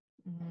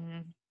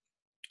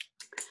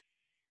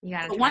 You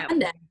gotta try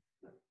it.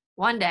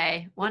 One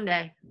day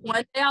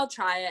I'll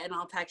try it, and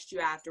I'll text you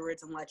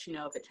afterwards and let you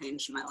know if it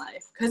changed my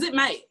life. Because it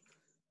might.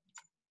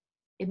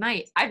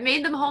 I've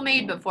made them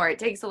homemade before. It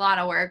takes a lot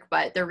of work,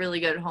 but they're really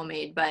good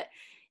homemade. But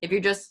if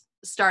you're just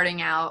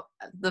starting out,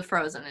 the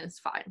frozen is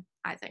fine,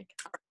 I think.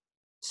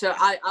 So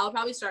I'll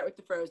probably start with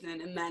the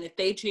frozen, and then if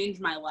they change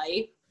my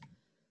life,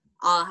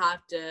 I'll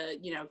have to,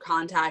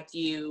 contact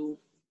you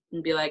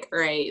and be like, all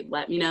right,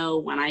 let me know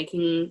when I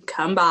can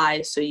come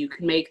by so you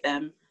can make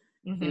them.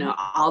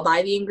 I'll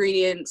buy the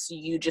ingredients,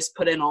 you just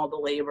put in all the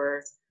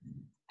labor,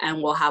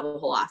 and we'll have a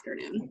whole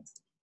afternoon.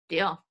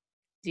 Deal.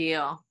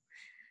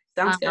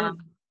 Sounds good.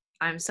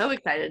 I'm so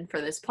excited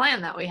for this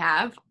plan that we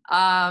have.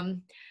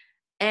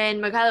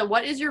 And Michaela,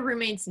 what is your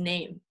roommate's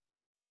name?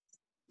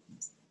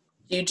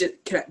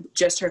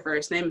 Just her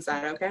first name, is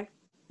that okay?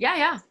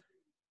 Yeah.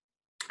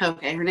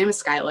 Okay, her name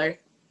is Skylar.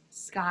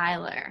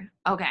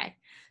 Okay.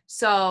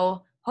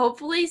 So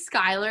hopefully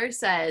Skylar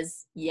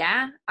says,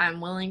 yeah, I'm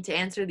willing to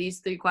answer these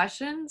 3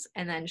 questions,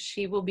 and then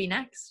she will be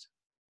next.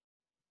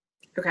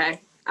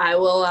 Okay. I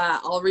will,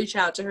 I'll reach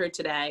out to her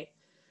today.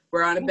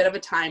 We're on a bit of a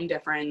time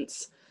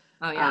difference.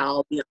 Oh, yeah.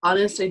 I'll be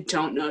honest, I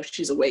don't know if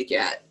she's awake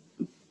yet,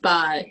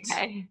 but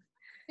okay. I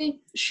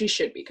think she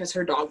should be, because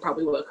her dog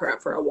probably woke her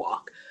up for a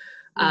walk.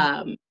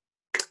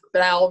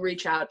 But I'll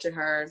reach out to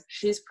her.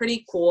 She's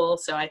pretty cool,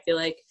 so I feel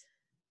like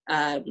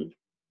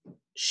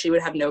she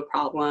would have no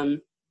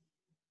problem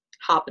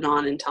hopping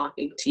on and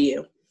talking to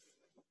you.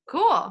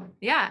 Cool.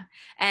 Yeah.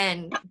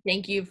 And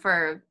thank you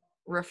for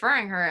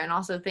referring her, and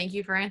also thank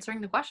you for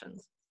answering the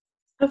questions.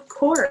 Of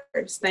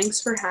course.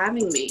 Thanks for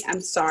having me.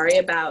 I'm sorry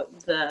about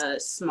the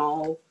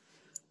small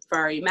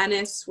furry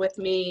menace with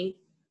me,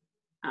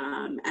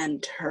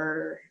 and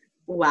her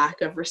lack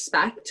of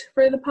respect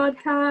for the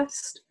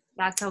podcast.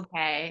 That's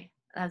okay.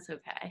 My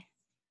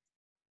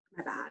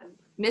bad.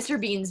 Mr.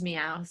 Beans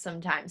meow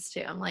sometimes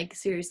too. I'm like,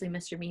 seriously,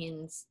 Mr.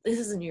 Beans, this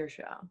isn't your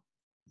show.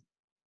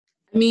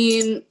 I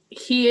mean,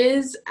 he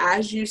is,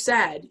 as you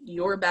said,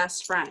 your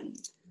best friend.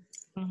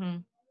 Mm-hmm.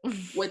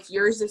 What's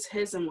yours is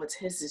his and what's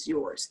his is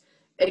yours.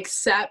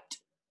 Except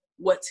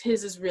what's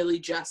his is really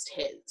just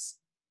his.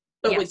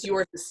 But what's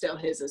yours is still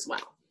his as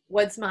well.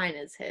 What's mine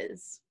is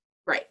his.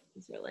 Right.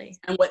 It's really.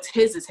 And what's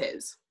his is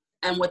his.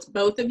 And what's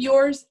both of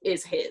yours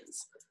is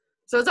his.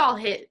 So it's all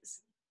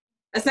his.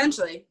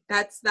 Essentially,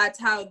 that's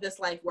how this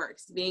life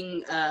works.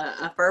 Being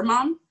a fur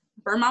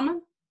mama.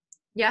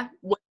 Yeah.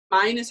 What's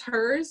mine is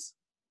hers.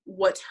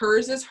 What's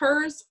hers is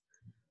hers.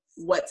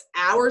 What's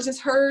ours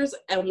is hers,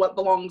 and what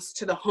belongs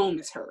to the home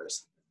is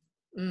hers.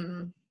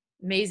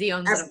 Maisie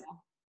owns it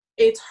all.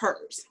 It's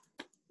hers.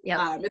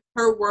 Yeah. It's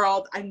her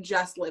world. I'm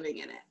just living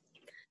in it.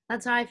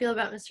 That's how I feel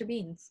about Mr.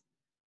 Beans.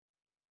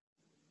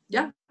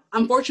 Yeah.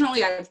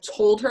 Unfortunately, I've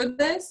told her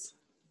this.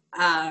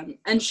 And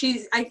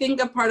I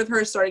think a part of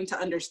her is starting to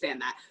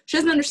understand that. She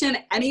doesn't understand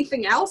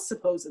anything else,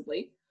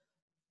 supposedly,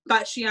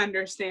 but she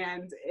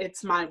understands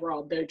it's my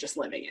world. They're just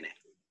living in it.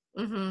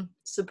 Mm-hmm.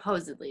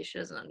 Supposedly, she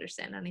doesn't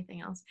understand anything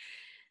else.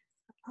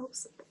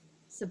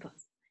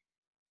 Supposedly.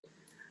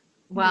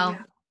 Well,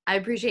 yeah. I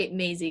appreciate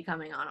Maisie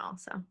coming on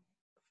also.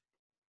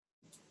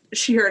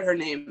 She heard her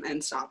name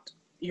and stopped.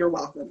 You're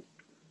welcome.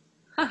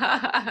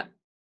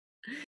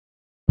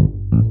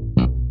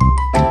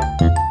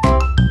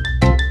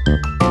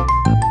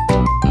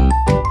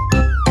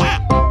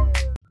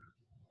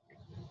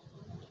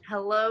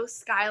 Hello,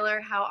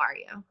 Skylar. How are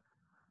you?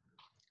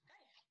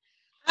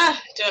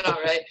 Doing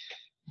all right.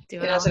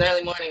 It's an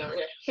early morning over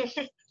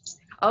here.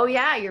 Oh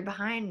yeah, you're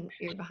behind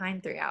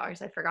 3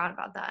 hours. I forgot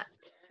about that.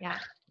 Yeah.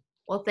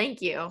 Well,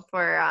 thank you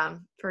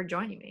for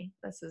joining me.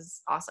 This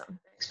is awesome.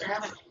 Thanks for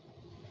having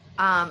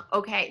me.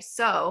 Okay,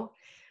 so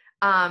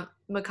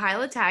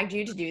Michaela tagged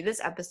you to do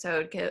this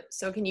episode.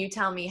 So can you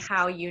tell me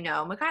how you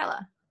know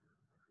Michaela?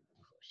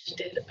 She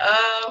did.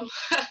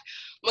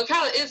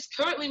 Michaela is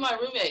currently my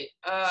roommate.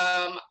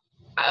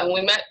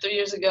 We met 3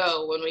 years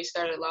ago when we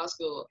started law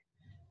school,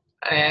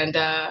 and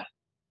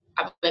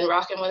I've been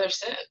rocking with her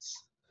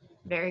since.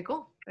 Very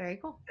cool. Very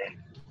cool.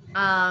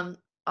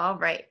 All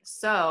right.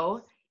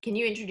 So can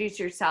you introduce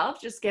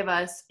yourself? Just give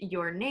us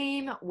your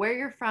name, where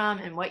you're from,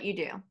 and what you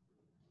do.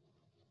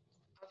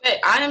 Okay,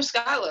 I am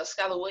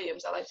Skylar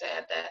Williams. I like to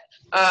add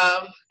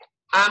that.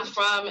 I'm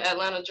from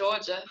Atlanta,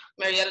 Georgia,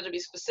 Marietta to be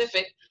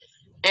specific.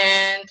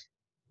 And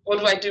what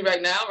do I do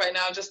right now? Right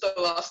now, I'm just a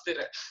law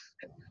student.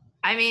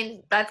 I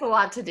mean, that's a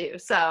lot to do.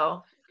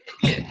 So,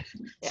 yeah.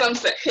 Some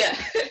say,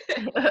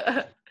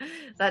 yeah.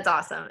 That's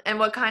awesome. And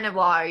what kind of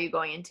law are you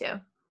going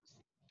into?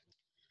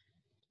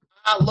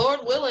 Lord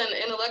willing,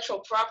 intellectual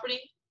property.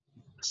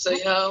 So,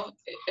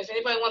 if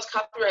anybody wants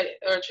copyright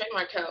or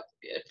trademark help,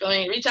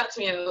 reach out to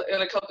me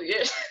in a couple of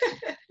years.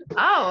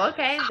 Oh,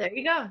 okay. There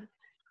you go.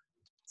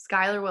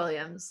 Skylar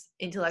Williams,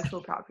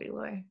 intellectual property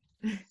lawyer.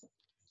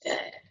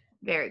 Yeah.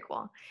 Very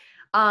cool.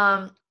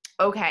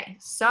 Okay.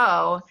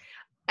 So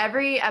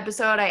every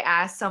episode I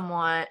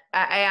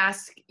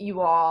ask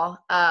you all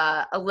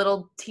a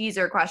little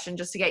teaser question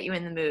just to get you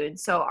in the mood.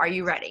 So are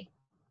you ready?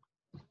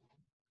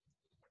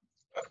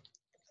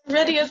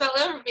 Ready as I'll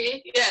ever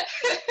be. Yeah.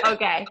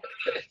 Okay.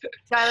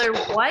 Tyler,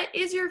 what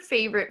is your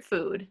favorite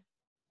food?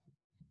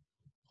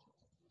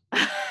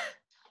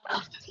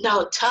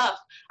 No, tough.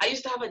 I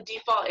used to have a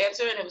default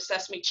answer and it was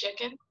sesame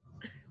chicken.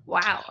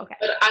 Wow. Okay.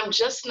 But I'm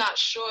just not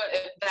sure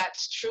if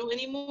that's true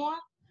anymore.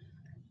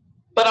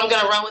 But I'm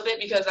going to run with it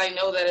because I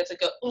know that it's a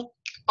good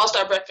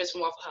all-star breakfast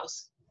from Waffle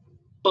House.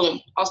 Boom.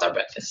 All-star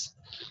breakfast.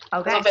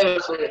 Okay. It's my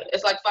favorite food.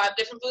 It's like 5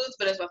 different foods,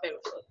 but it's my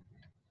favorite food.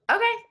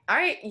 Okay. All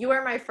right. You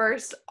are my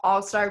first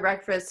all-star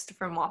breakfast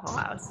from Waffle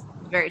House.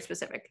 Very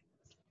specific.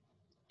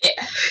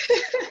 Yeah.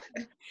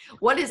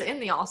 What is in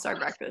the all-star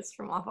breakfast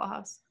from Waffle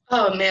House?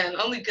 Oh, man.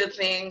 Only good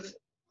things.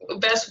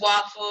 Best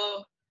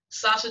waffle,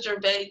 sausage or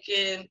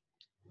bacon,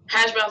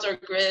 hash browns or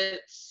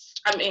grits.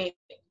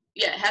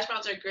 Hash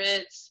browns or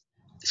grits,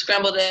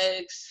 scrambled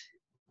eggs,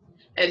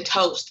 and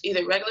toast.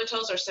 Either regular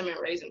toast or cinnamon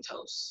raisin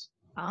toast.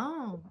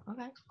 Oh,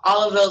 okay.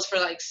 All of those for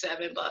like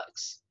 $7.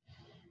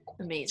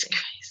 Amazing. It's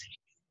crazy.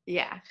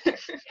 Yeah.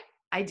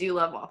 I do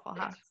love Waffle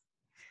House.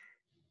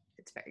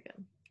 It's very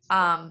good.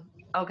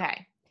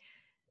 Okay.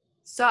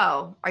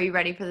 So, are you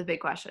ready for the big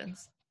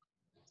questions?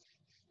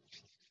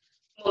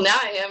 Well, now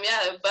I am.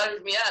 Yeah, it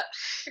buttered me up.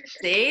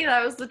 See,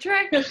 that was the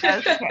trick.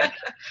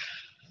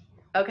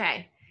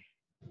 Okay.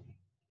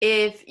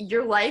 If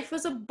your life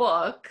was a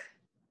book,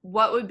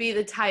 what would be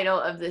the title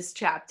of this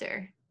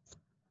chapter?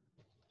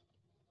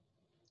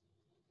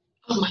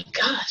 Oh my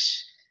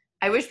gosh.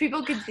 I wish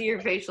people could see your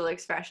facial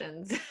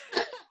expressions.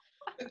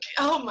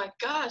 Oh my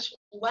gosh.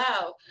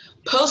 Wow.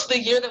 Post the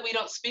year that we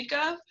don't speak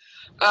of.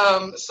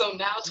 So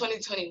now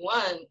 2021,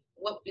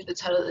 what would be the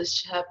title of this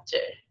chapter?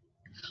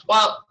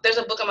 Well, there's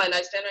a book on my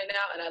nightstand right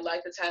now and I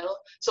like the title.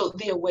 So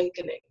The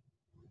Awakening.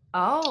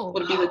 Oh.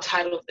 Would be the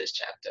title of this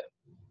chapter.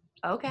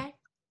 Okay.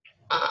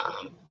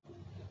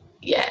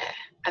 Yeah,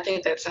 I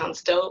think that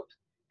sounds dope.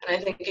 And I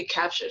think it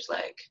captures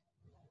like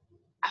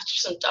after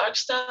some dark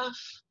stuff,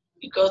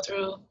 you go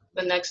through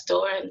the next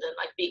door and then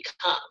like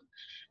become.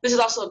 this is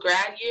also a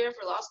grad year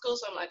for law school,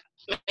 so I'm like,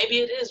 maybe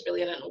it is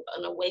really an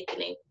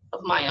awakening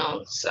of my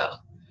own. So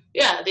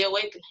yeah, the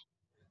awakening.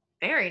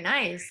 Very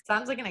nice.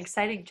 Sounds like an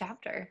exciting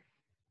chapter.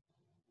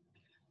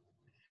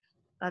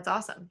 That's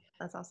awesome.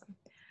 That's awesome.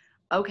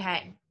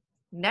 Okay.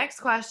 Next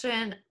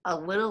question, a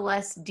little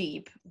less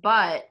deep,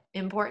 but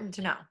important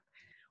to know.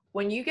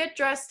 When you get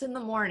dressed in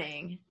the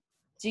morning,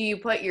 do you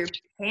put your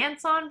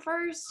pants on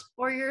first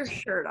or your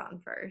shirt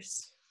on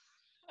first?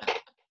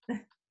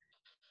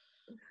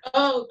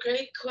 Oh,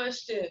 great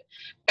question.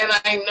 And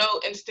I know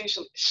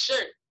instinctually,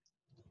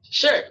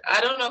 shirt. I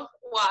don't know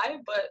why,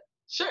 but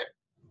shirt.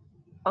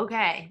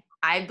 Okay.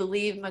 I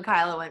believe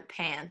Michaela went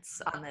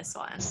pants on this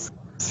one.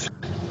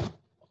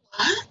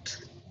 What?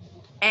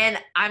 And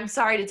I'm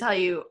sorry to tell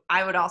you,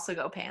 I would also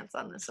go pants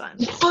on this one.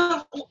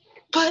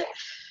 But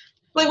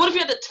like, what if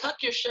you had to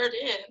tuck your shirt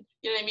in?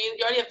 You know what I mean?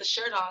 You already have the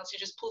shirt on, so you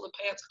just pull the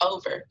pants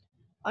over.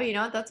 Oh, you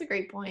know what? That's a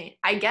great point.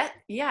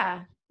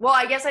 Yeah. Well,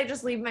 I guess I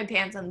just leave my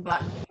pants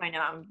unbuttoned if I know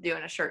I'm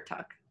doing a shirt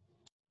tuck.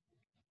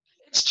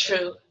 It's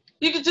true.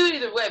 You could do it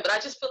either way, but I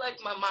just feel like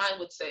my mind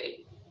would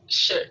say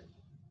shirt.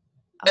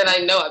 Okay. And I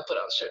know I put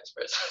on shirts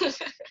first.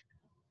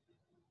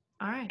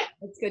 All right.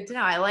 That's good to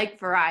know. I like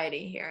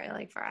variety here.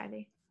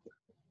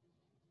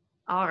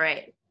 All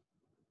right.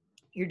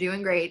 You're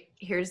doing great.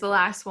 Here's the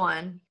last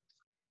one.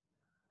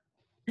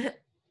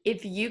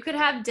 If you could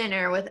have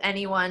dinner with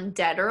anyone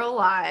dead or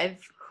alive,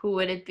 who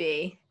would it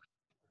be?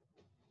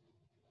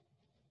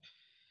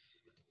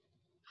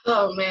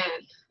 Oh,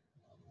 man.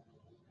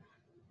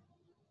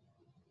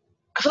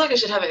 I feel like I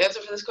should have an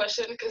answer for this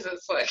question because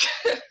it's like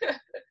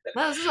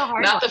well, this is a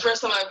hard not one. The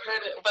first time I've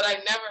heard it, but I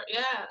never,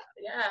 yeah.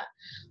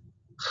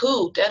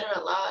 Who, dead or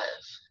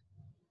alive?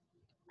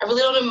 I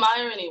really don't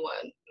admire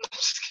anyone.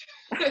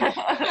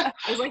 I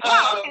was like,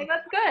 wow, okay,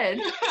 that's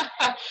good.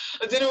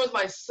 A dinner with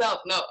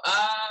myself. No,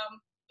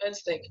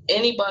 let's think.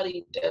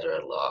 Anybody dead or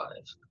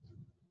alive?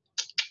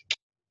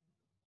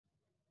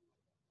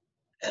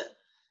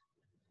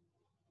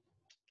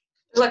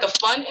 There's like a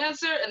fun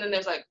answer, and then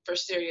there's like, for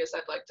serious,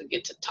 I'd like to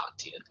get to talk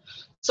to you.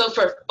 So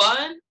for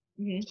fun,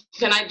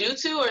 can I do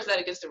two, or is that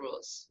against the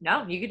rules?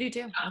 No, you could do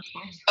two. That's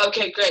fine.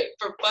 Okay, great.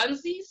 For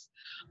funsies,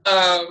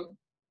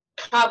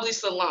 probably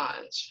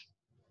Solange.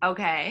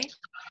 Okay.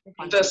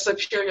 The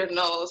superior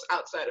nulls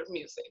outside of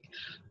music.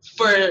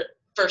 For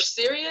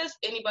serious,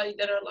 anybody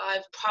dead or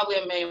alive, probably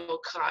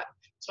Immanuel Kant.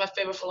 He's my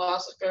favorite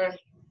philosopher.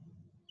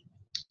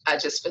 I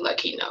just feel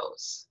like he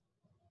knows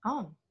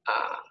a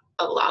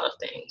lot of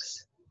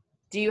things.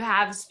 Do you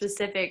have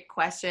specific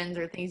questions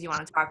or things you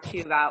want to talk to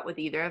you about with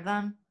either of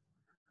them?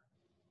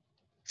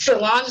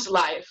 Solange's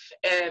life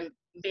and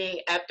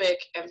being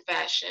epic and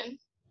fashion.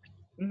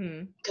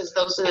 Because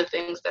those are the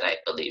things that I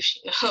believe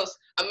she knows.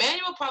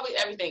 Immanuel, probably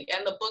everything,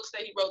 and the books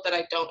that he wrote that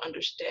I don't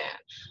understand.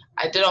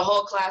 I did a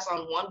whole class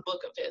on one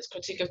book of his,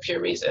 Critique of Pure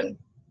Reason,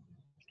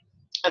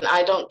 and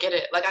I don't get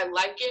it. Like, I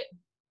like it,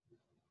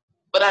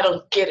 but I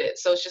don't get it.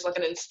 So it's just like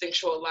an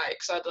instinctual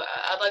like. So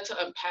I'd like to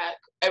unpack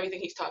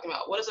everything he's talking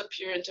about. What is a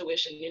pure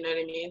intuition? You know what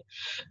I mean?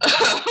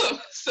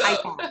 I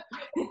can't,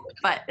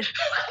 but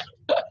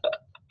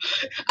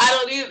I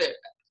don't either.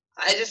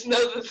 I just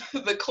know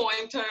the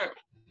coin term.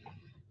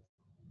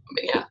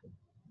 But yeah.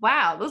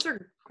 Wow, those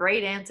are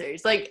great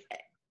answers. Like,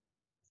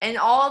 and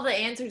all the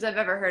answers I've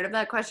ever heard of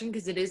that question,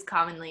 because it is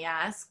commonly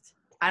asked,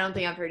 I don't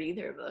think I've heard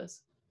either of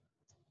those.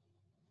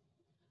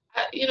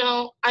 I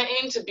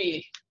aim to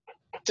be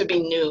new, to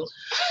be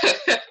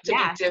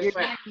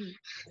different.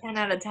 10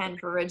 out of 10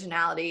 for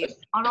originality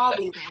on all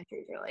these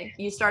answers, really.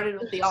 You started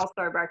with the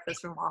All-Star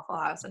Breakfast from Waffle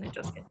House, and it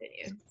just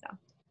continued. So,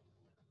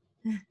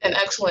 an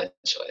excellent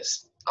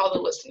choice. All the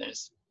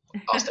listeners,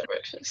 All-Star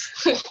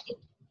Breakfast.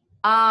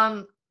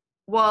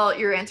 Well,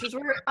 your answers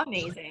were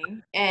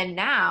amazing. And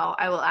now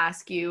I will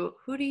ask you,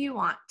 who do you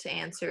want to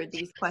answer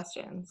these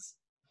questions?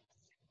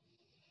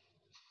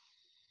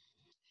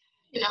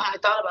 I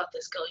thought about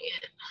this going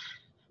in.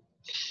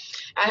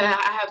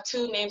 I have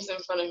two names in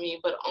front of me,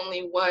 but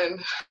only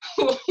one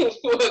will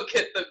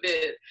get the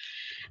bid.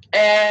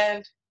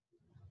 And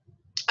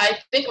I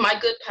think my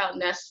good pal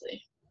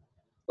Nestle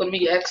would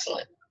be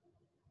excellent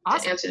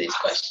to answer these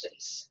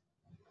questions.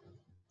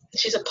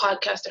 She's a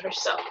podcaster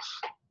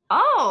herself.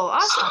 Oh,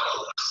 awesome!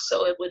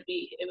 So it would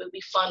be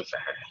fun for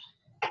her.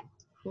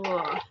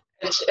 Cool.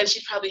 And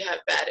she'd probably have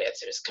bad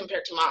answers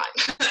compared to mine.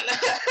 But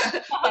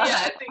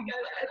yeah, I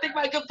think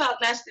my good pal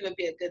Nestle would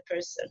be a good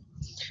person.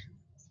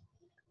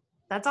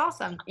 That's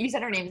awesome. You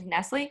said her name is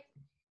Nestle?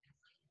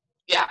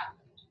 Yeah.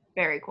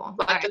 Very cool.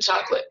 Like the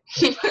chocolate.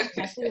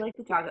 Nestle like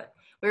the chocolate.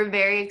 We're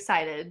very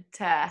excited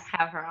to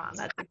have her on.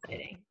 That's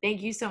exciting.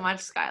 Thank you so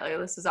much, Skylar.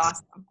 This is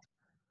awesome.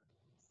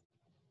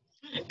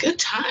 Good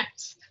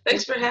times.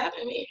 Thanks for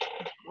having me.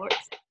 Of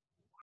course.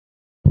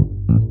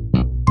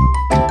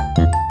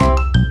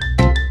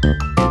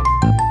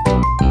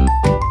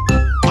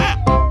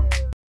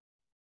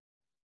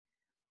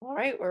 All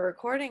right, we're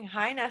recording.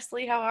 Hi,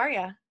 Nestle. How are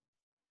you?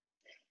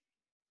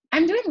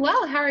 I'm doing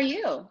well. How are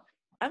you?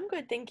 I'm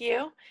good, thank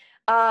you.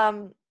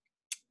 I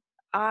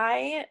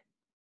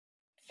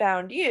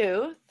found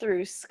you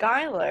through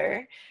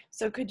Skylar.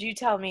 So could you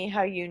tell me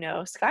how you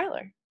know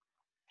Skylar?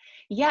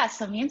 Yeah,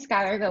 so me and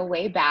Skylar go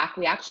way back.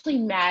 We actually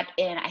met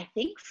in, I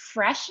think,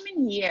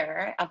 freshman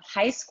year of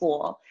high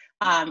school,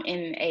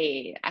 in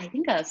I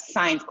think a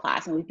science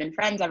class, and we've been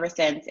friends ever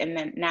since. And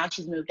then now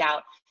she's moved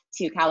out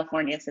to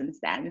California since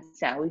then.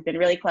 So we've been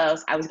really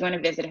close. I was going to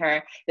visit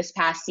her this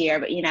past year,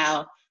 but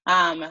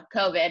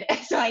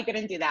COVID, so I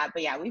couldn't do that.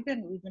 But yeah, we've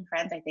been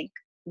friends, I think,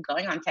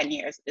 going on 10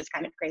 years. It's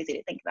kind of crazy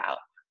to think about.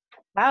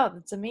 Wow,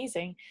 that's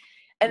amazing.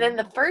 And then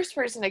the first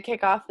person to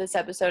kick off this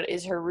episode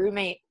is her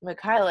roommate,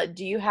 Michaela.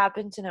 Do you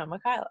happen to know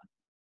Michaela?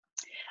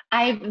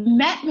 I've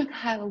met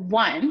Michaela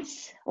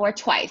once or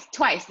twice.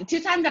 The 2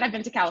 times that I've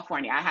been to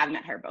California, I have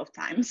met her both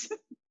times.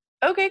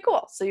 Okay,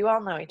 cool. So you all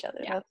know each other.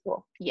 Yeah. That's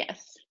cool.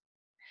 Yes.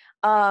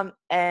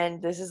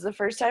 And this is the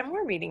first time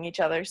we're meeting each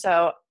other.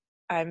 So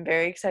I'm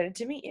very excited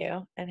to meet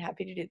you and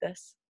happy to do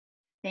this.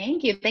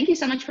 Thank you. Thank you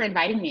so much for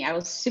inviting me. I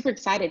was super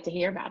excited to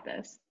hear about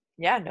this.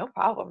 Yeah, no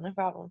problem. No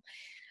problem.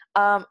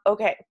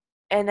 Okay.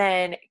 And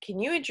then can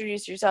you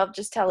introduce yourself?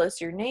 Just tell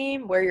us your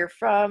name, where you're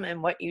from,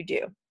 and what you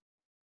do.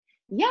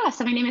 Yeah,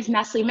 so my name is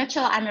Nestle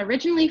Mitchell. I'm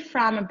originally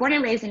born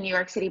and raised in New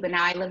York City, but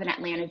now I live in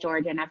Atlanta,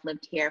 Georgia, and I've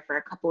lived here for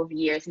a couple of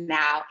years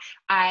now.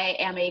 I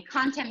am a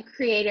content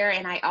creator,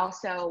 and I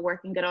also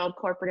work in good old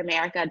corporate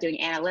America doing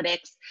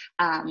analytics,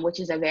 which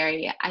is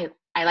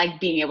I like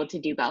being able to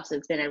do both. So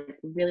it's been a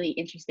really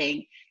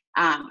interesting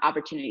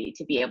opportunity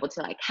to be able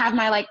to have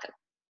my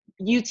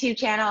YouTube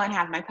channel and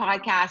have my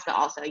podcast, but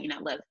also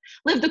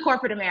live the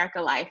corporate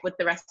America life with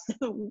the rest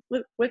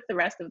with the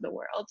rest of the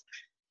world.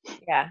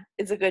 Yeah,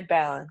 it's a good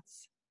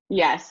balance.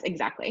 Yes,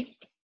 exactly.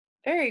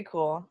 Very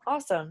cool.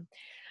 Awesome.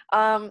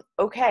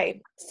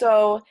 Okay,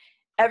 so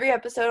every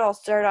episode I'll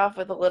start off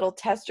with a little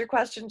tester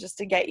question just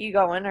to get you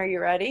going. Are you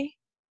ready?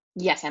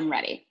 Yes, I'm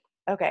ready.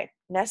 Okay,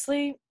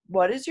 Nestle,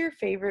 what is your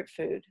favorite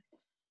food?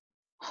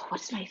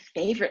 What is my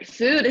favorite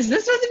food? Is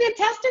this supposed to be a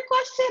tester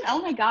question?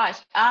 Oh my gosh.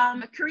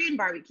 Korean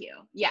barbecue.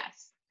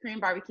 Yes, Korean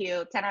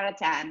barbecue, 10 out of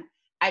 10.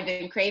 I've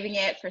been craving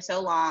it for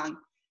so long.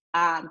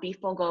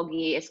 Beef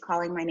bulgogi is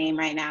calling my name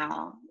right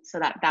now. So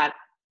that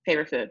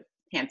favorite food,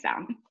 hands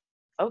down.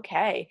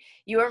 Okay,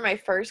 you are my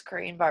first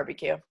Korean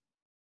barbecue.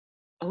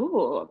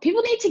 Oh,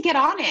 people need to get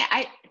on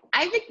it.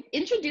 I've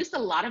introduced a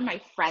lot of my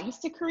friends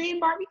to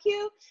Korean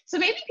barbecue. So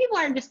maybe people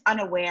are just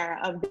unaware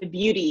of the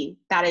beauty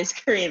that is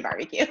Korean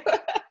barbecue.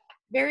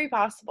 Very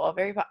possible.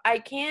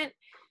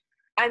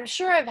 I'm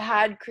sure I've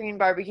had Korean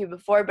barbecue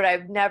before, but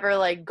I've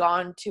never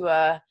gone to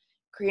a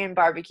Korean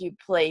barbecue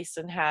place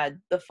and had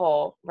the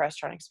full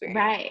restaurant experience.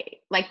 Right.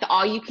 Like the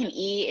all you can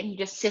eat and you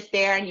just sit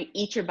there and you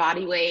eat your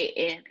body weight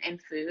in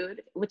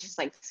food, which is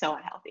so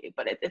unhealthy,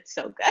 but it's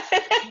so good.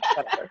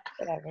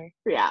 Whatever.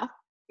 Yeah.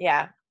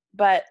 Yeah.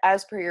 But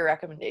as per your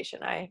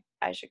recommendation, I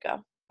should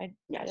go.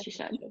 Yes, you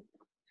should.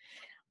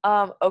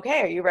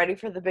 Okay. Are you ready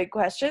for the big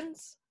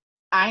questions?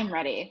 I'm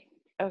ready.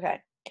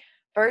 Okay.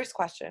 First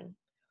question.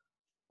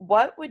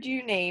 What would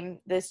you name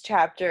this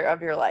chapter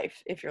of your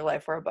life if your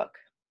life were a book?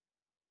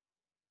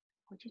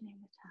 What would you name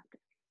the chapter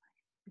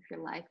if your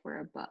life were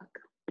a book?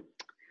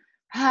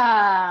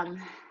 I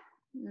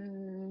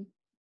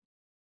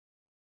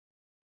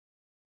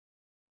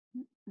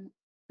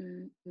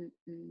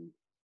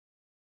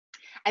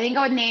think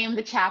I would name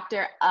the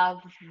chapter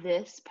of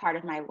this part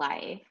of my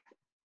life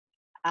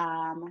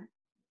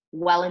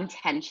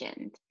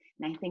Well-Intentioned.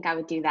 And I think I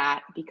would do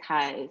that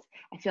because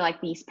I feel like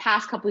these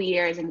past couple of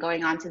years and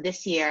going on to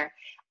this year,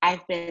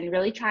 I've been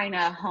really trying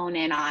to hone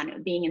in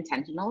on being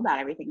intentional about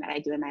everything that I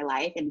do in my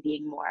life and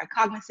being more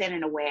cognizant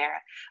and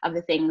aware of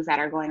the things that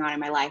are going on in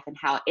my life and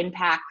how it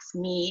impacts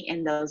me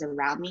and those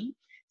around me.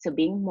 So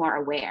being more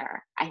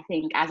aware, I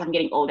think as I'm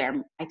getting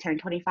older, I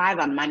turned 25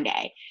 on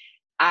Monday.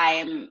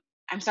 I'm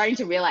starting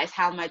to realize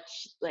how much,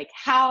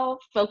 how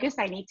focused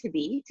I need to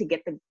be to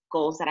get the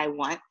goals that I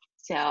want.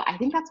 So I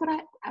think that's what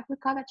I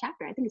would call that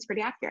chapter. I think it's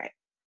pretty accurate.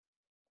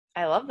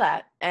 I love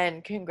that.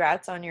 And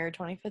congrats on your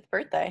 25th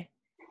birthday.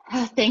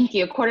 Oh, thank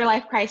you. Quarter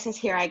life crisis,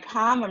 here I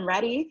come. I'm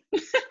ready.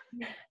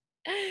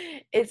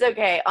 It's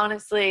okay.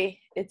 Honestly,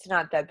 it's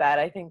not that bad.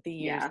 I think the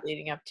years Yeah.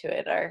 leading up to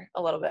it are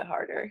a little bit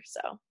harder.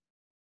 So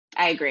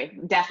I agree.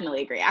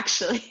 Definitely agree,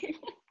 actually.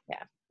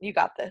 yeah, you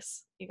got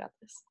this. You got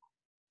this.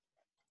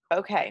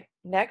 Okay,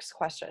 next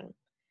question.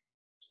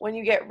 When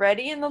you get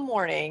ready in the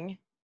morning,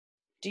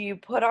 do you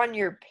put on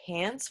your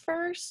pants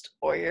first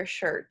or your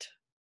shirt?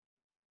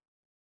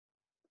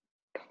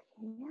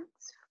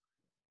 Pants?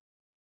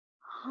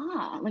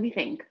 Let me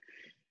think.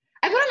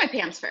 I put on my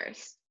pants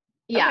first.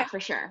 Yeah, Okay. for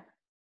sure.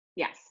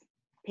 Yes,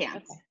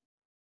 pants.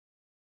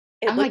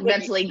 Okay. I'm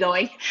mentally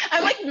going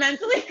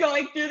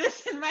through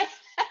this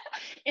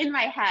in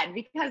my head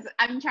because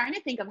I'm trying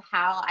to think of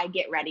how I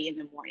get ready in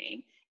the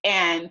morning.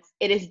 And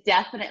it is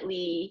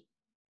definitely,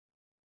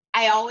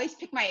 I always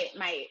pick my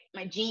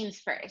jeans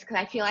first because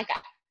I feel like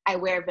I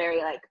wear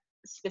very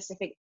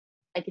specific,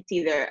 it's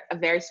either a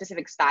very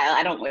specific style.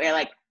 I don't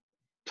wear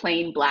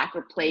plain black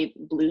or plain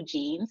blue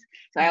jeans.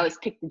 So I always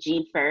pick the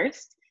jean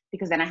first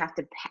because then I have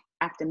to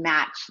I have to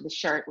match the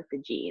shirt with the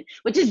jean,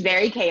 which is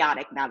very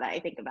chaotic now that I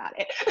think about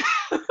it.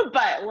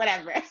 But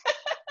whatever.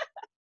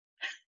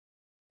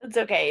 It's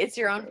okay. It's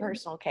your own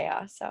personal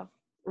chaos. So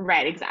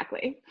Right,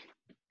 exactly.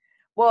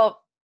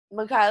 well,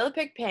 Michaela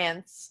picked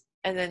pants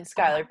and then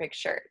Skylar picked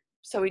shirt.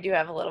 So we do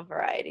have a little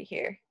variety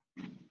here.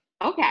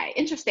 Okay,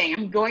 interesting.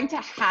 I'm going to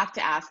have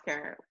to ask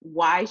her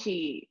why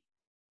she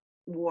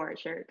wore a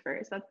shirt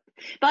first.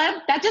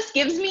 But that just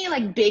gives me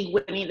like big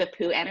Winnie the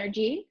Pooh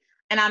energy,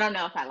 and I don't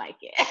know if I like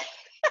it.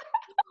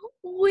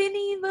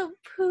 Winnie the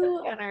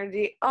Pooh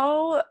energy.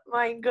 Oh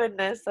my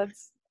goodness.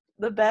 That's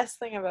the best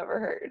thing I've ever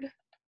heard.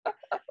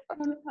 I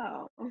don't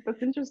know.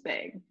 That's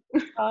interesting.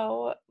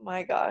 Oh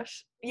my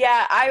gosh.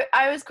 Yeah,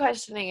 I was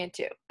questioning it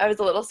too. I was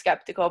a little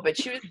skeptical, but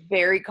she was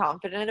very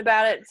confident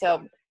about it,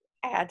 so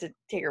I had to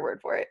take her word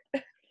for it.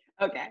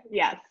 Okay,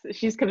 yes,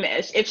 she's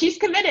committed. If she's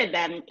committed,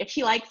 then if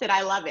she likes it,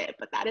 I love it.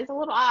 But that is a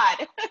little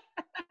odd.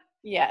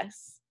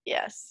 Yes.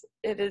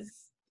 It is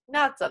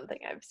not something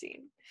I've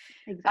seen.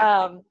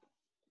 Exactly.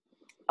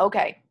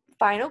 Okay,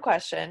 final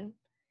question.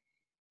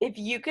 If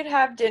you could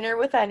have dinner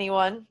with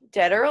anyone,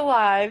 dead or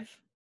alive,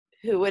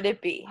 who would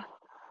it be?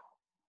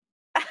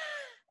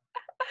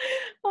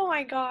 Oh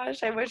my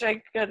gosh, I wish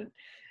I could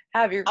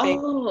have your face.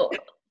 Oh,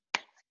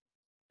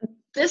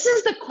 this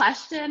is the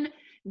question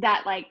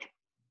that like,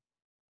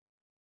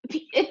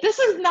 if this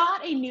is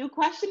not a new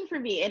question for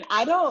me, and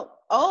I don't.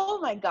 Oh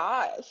my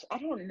gosh, I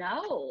don't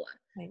know.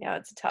 I know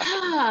it's a tough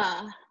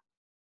one.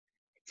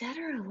 Dead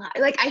or alive?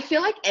 Like, I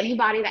feel like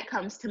anybody that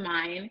comes to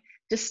mind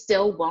just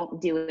still won't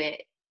do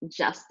it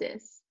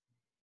justice.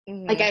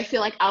 Like, Mhm. I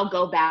feel like I'll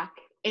go back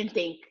and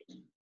think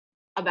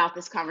about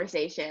this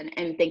conversation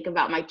and think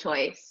about my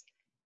choice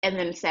and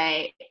then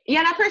say,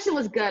 yeah, that person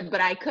was good,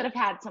 but I could have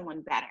had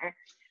someone better.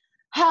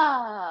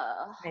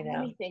 I Let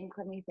know. me think.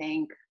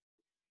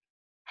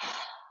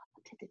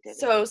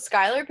 So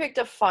Skylar picked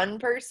a fun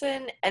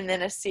person and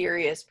then a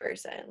serious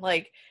person.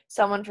 Like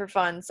someone for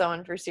fun,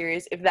 someone for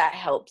serious, if that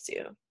helps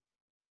you.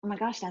 Oh my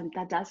gosh,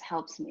 that does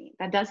helps me.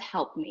 That does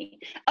help me.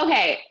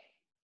 Okay.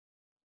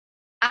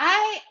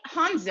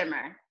 Hans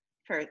Zimmer,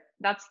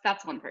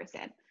 that's one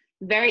person.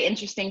 Very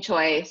interesting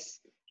choice.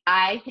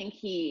 I think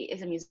he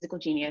is a musical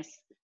genius.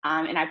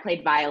 And I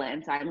played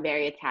violin, so I'm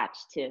very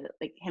attached to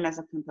like him as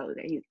a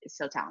composer. He's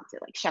so talented,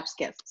 like chef's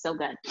kiss, so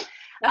good.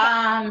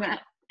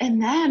 And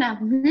then I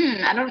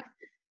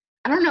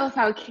don't know if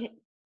I would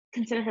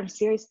consider him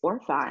serious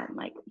or fun.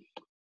 Like,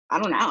 I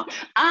don't know.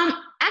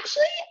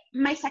 Actually,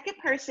 my second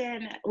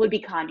person would be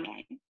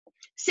Kanye,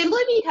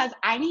 simply because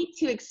I need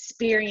to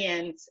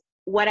experience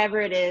whatever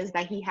it is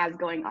that he has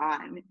going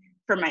on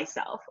for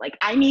myself. Like,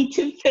 I need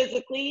to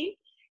physically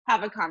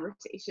have a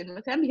conversation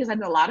with him because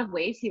in a lot of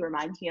ways he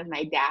reminds me of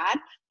my dad,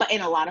 but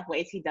in a lot of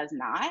ways he does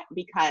not,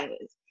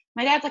 because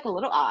my dad's like a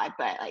little odd,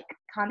 but like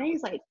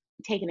Kanye's like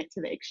taking it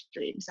to the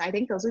extreme. So I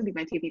think those would be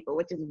my two people,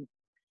 which is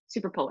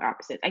super polar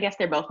opposites. I guess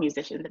they're both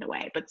musicians in a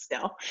way, but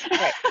still.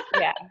 Right.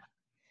 Yeah.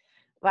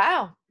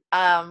 Wow.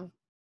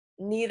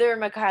 Neither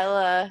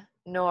Michaela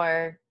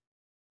nor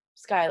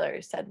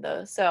Skylar said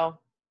those. So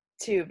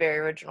two very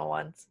original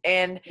ones.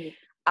 And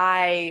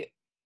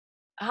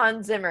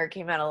Hans Zimmer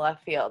came out of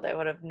left field. I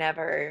would have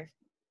never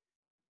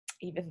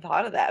even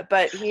thought of that.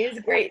 But he is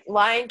great.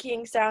 Lion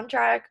King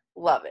soundtrack,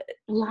 love it.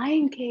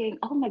 Lion King,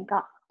 oh my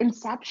God.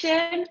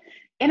 Inception,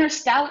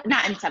 Interstellar.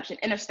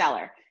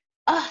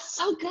 Oh,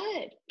 so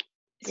good.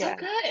 So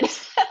good.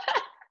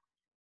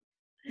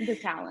 The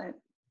talent.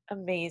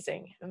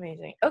 Amazing.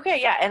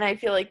 Okay, yeah, and I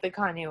feel like the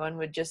Kanye one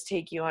would just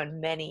take you on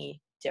many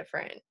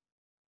different,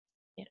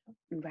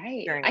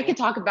 right. journeys. I could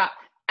talk about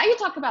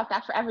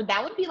that forever.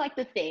 That would be like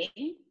the thing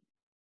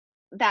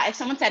that if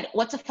someone said,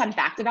 "What's a fun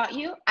fact about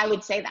you?" I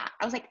would say that.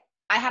 I was like,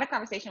 I had a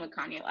conversation with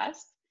Kanye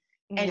West,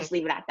 and just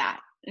leave it at that,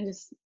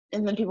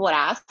 and then people would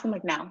ask, I'm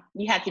like, no,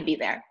 you had to be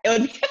there. It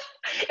would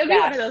be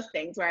one of those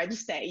things where I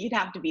just say you'd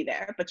have to be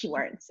there, but you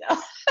weren't. So.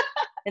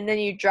 And then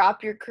you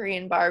drop your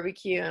Korean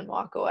barbecue and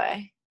walk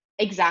away.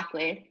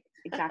 Exactly.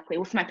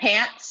 With my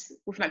pants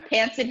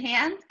in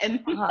hand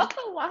and walk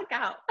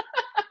out.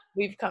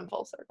 We've come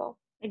full circle.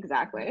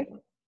 Exactly.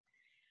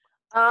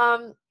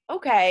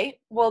 Okay.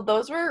 Well,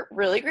 those were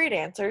really great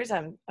answers.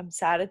 I'm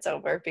sad it's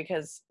over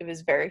because it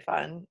was very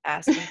fun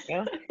asking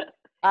you.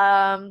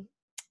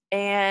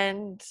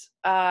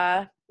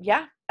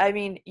 Yeah, I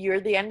mean,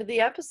 you're the end of the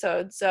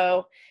episode.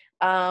 So,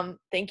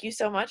 thank you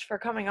so much for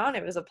coming on.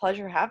 It was a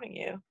pleasure having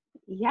you.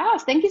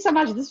 Yes, thank you so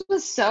much. This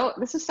is so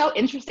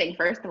interesting.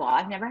 First of all,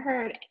 I've never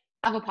heard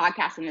of a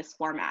podcast in this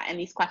format, and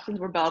these questions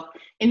were both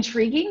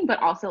intriguing, but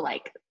also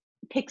like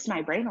picks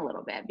my brain a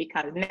little bit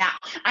because now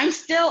I'm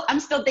still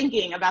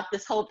thinking about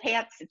this whole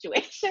pants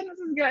situation. This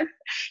is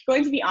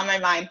going to be on my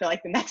mind for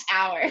like the next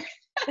hour.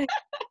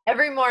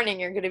 Every morning,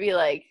 you're going to be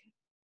like,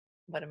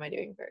 what am I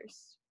doing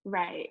first?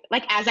 Right.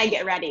 Like as I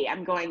get ready,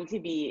 I'm going to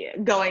be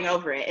going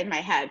over it in my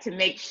head to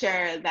make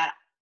sure that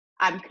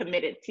I'm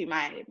committed to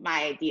my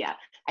idea.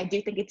 I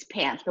do think it's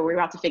pants, but we're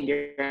about to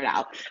figure it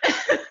out.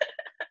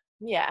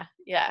 Yeah.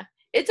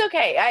 It's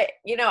okay.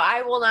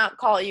 I will not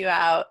call you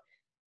out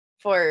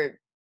for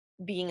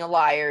being a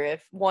liar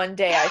if one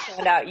day I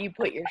found out you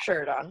put your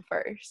shirt on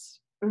first.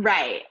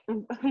 Right.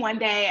 One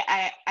day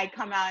I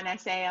come out and I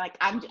say, like,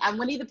 I'm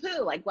Winnie the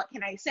Pooh. Like, what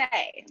can I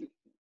say?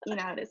 You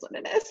know, it is what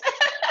it is.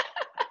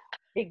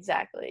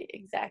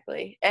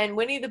 Exactly. And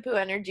Winnie the Pooh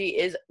energy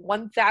is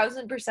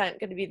 1000%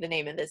 going to be the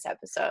name of this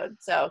episode.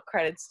 So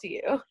credits to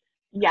you.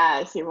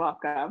 Yes, you're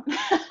welcome.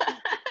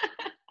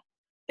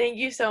 Thank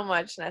you so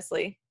much,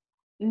 Nestle.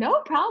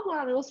 No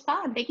problem. It was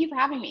fun. Thank you for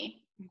having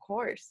me. Of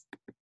course.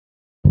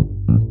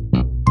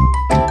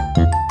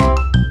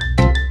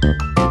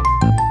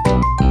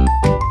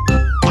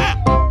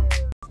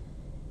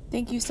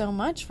 Thank you so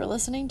much for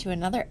listening to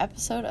another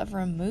episode of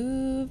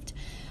Removed.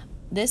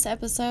 This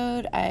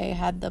episode, I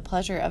had the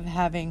pleasure of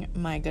having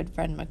my good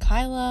friend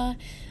Michaela,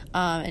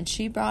 and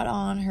she brought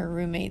on her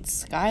roommate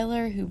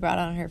Skylar, who brought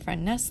on her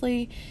friend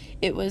Nestle.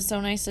 It was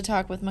so nice to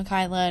talk with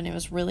Michaela, and it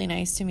was really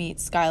nice to meet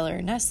Skylar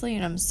and Nestle,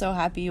 and I'm so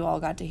happy you all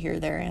got to hear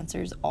their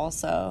answers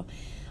also.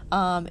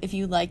 If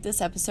you like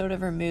this episode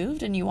of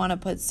Removed and you want to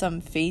put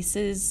some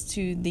faces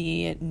to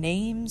the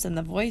names and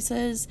the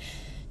voices,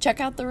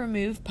 check out the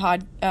Removed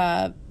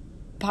podcast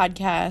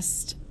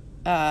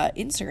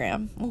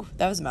Instagram. Ooh,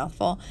 that was a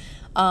mouthful.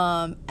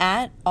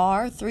 At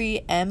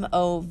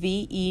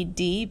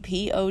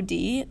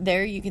R3MOVEDPOD.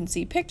 There you can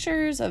see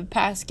pictures of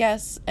past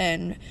guests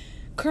and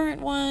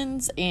current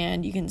ones,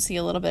 and you can see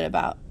a little bit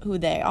about who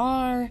they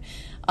are.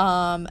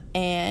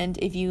 And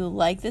if you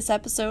like this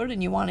episode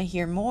and you want to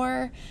hear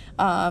more,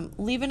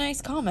 leave a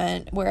nice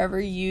comment wherever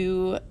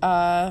you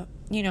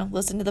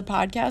listen to the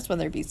podcast,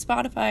 whether it be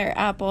Spotify or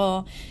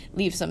Apple.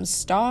 Leave some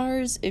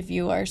stars if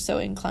you are so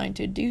inclined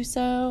to do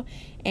so.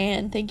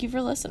 And thank you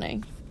for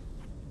listening.